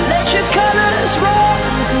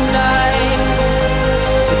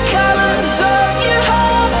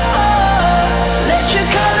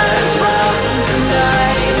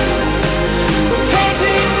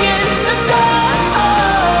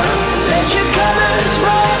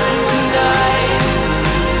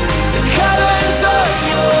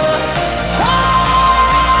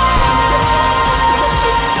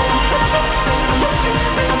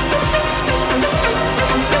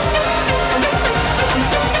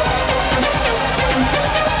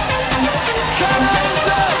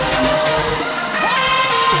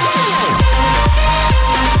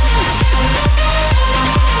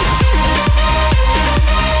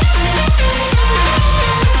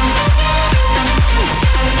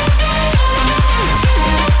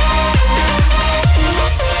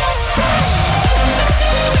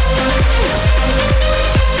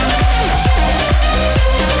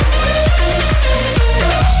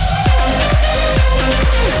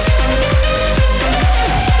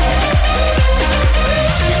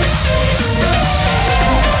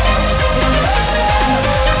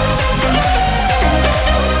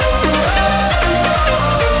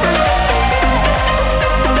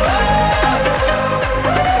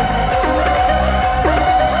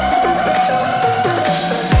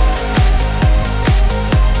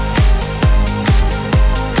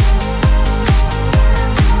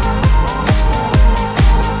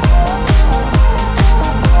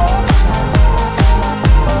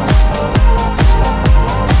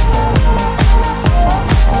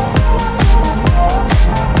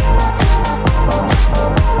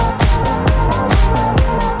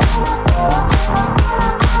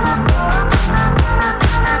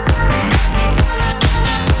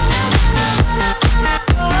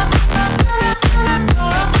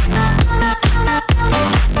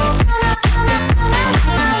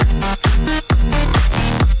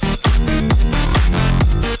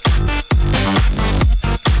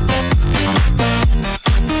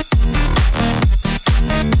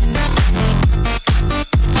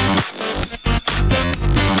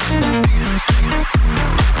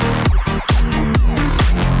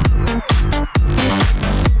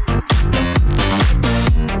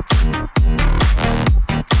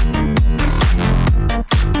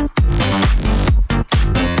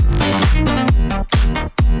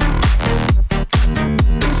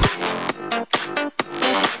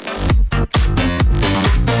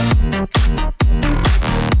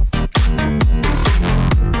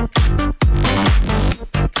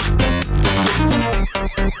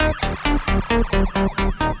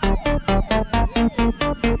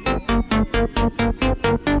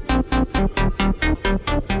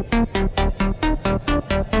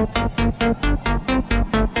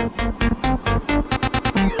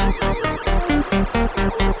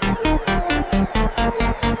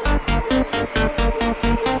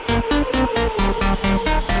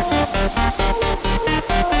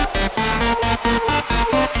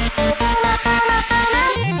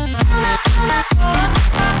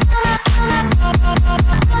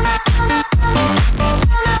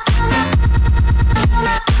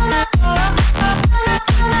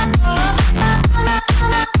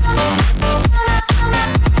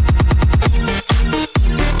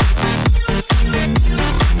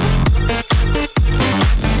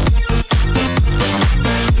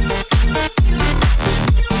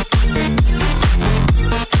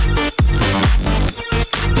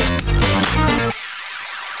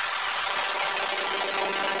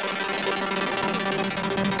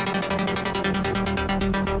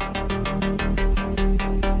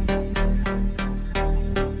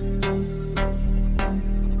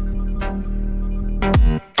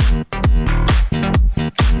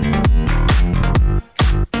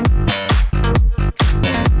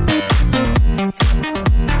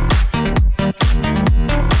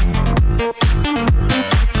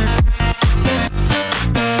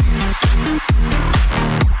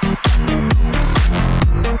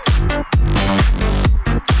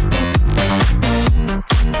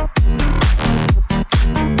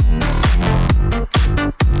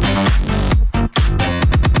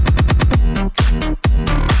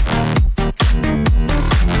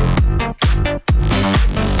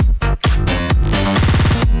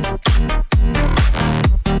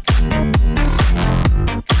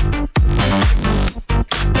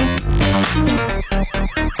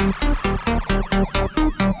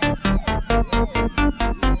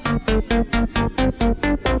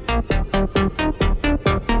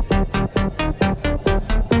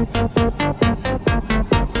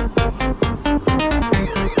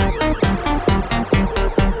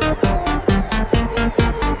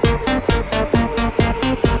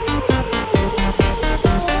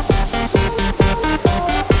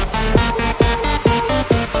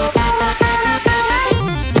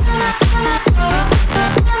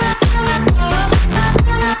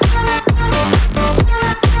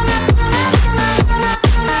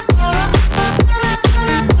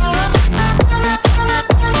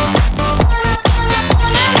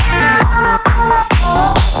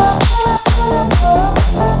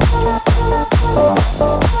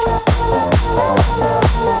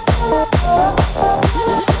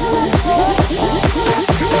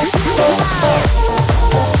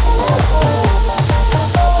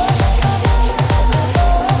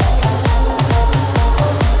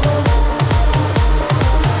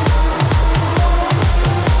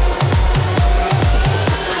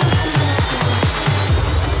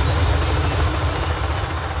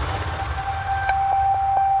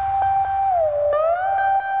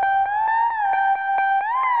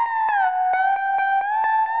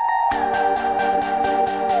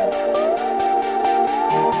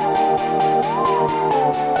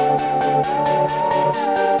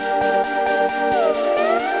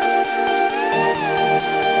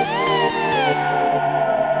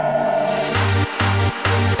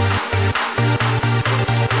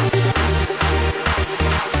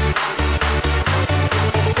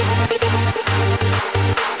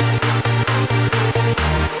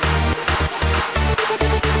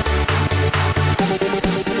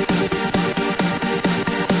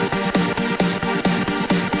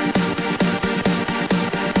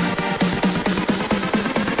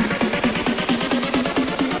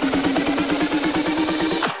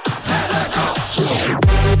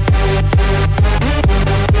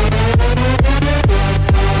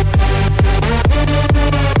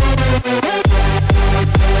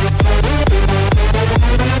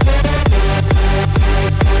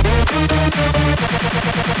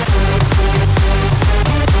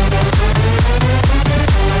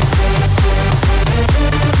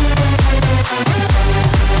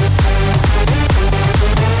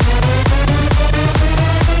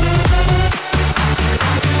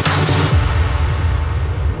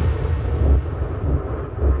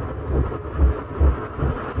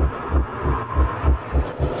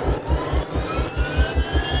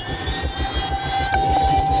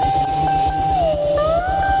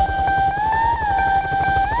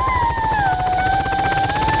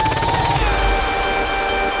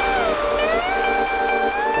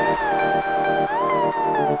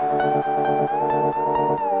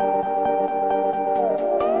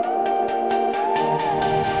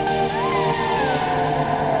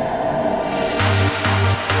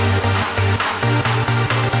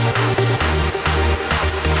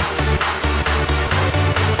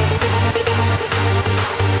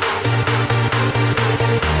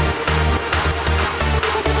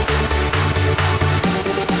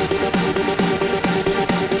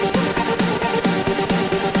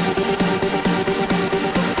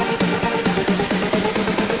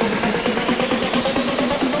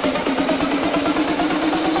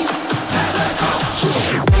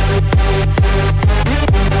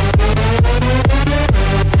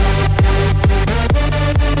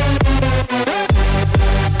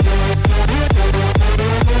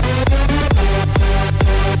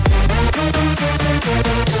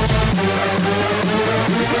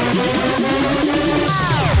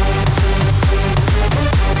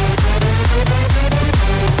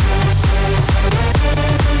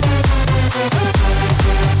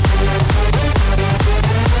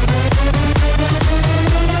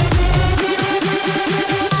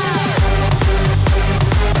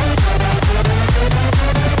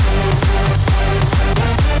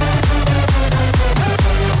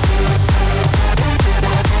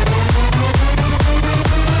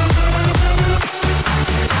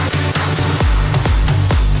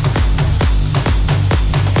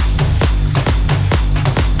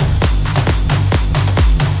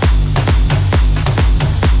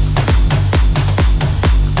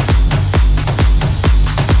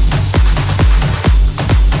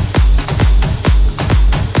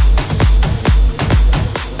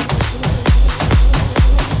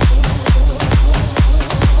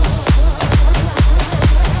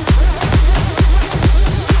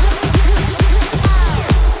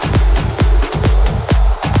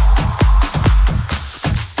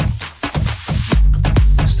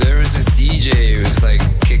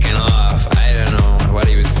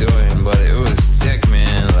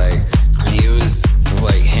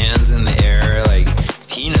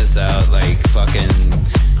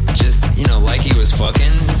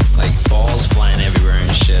 fucking, like balls flying everywhere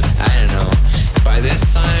and shit. I don't know. By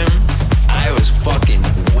this time, I was fucking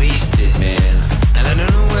wasted, man. And I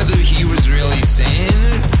don't know whether he was really saying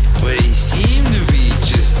it, but he seemed to be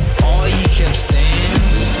just, all he kept saying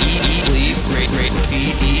was eat, sleep, rave,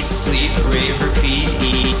 repeat, eat, sleep, rave, repeat,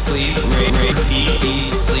 eat, sleep, rave, repeat, eat,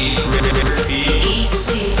 sleep, rave, repeat, eat,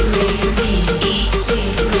 sleep, rave, repeat, eat,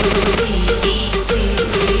 sleep, rave, repeat, eat,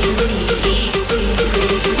 sleep, rave, repeat, eat, sleep, rave, repeat,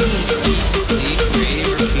 eat, sleep,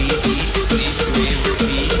 rave, repeat, eat, sleep, rave,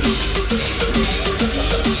 repeat, eat, sleep, rave,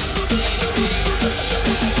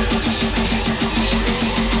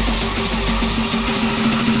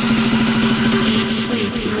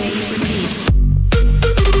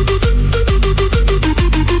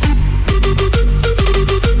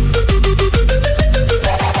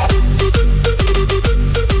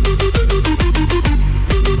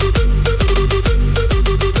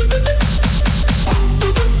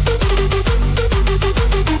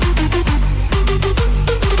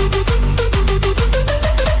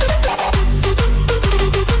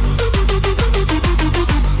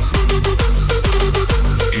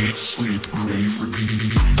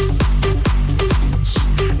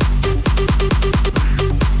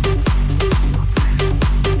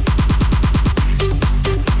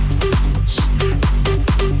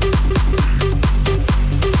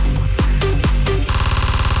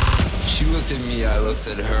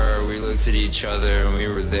 at her, we looked at each other, and we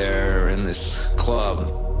were there in this club,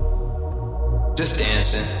 just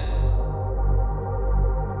dancing,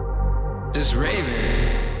 just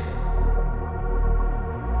raving,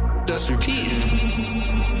 just repeating,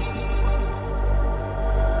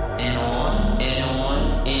 in on.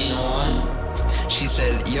 She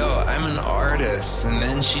said, yo, I'm an artist, and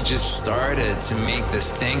then she just started to make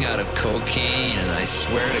this thing out of cocaine, and I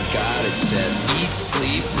swear to God it said, eat,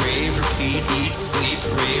 sleep, rave, repeat, eat, sleep,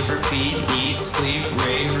 rave, repeat, eat, sleep,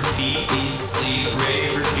 rave, repeat, eat, sleep,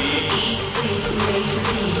 rave, repeat, eat, sleep, rave,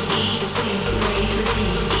 repeat, eat, sleep, rave,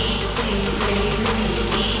 repeat, eat, sleep, rave,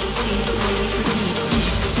 repeat,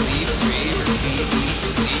 eat, sleep, rave, repeat, eat, sleep, rave, repeat, eat,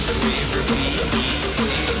 sleep, rave, repeat, eat, sleep, rave, repeat, eat, sleep,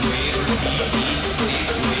 rave,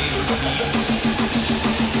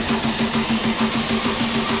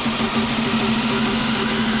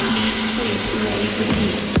 repeat.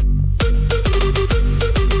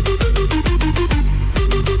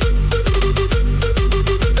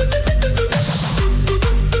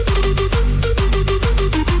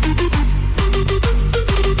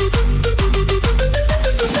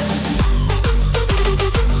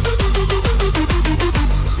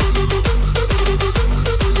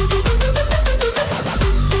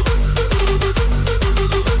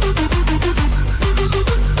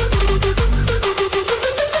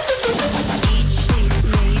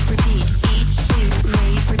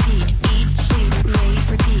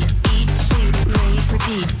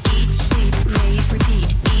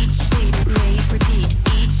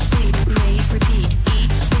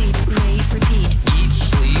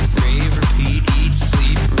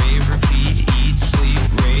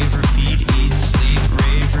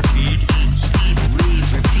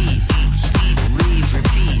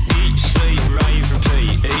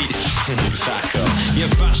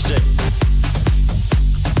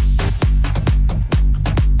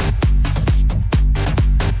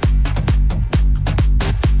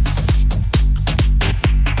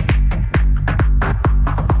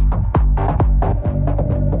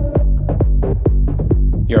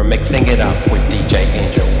 You're mixing it up with DJ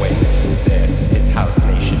Angel Wings.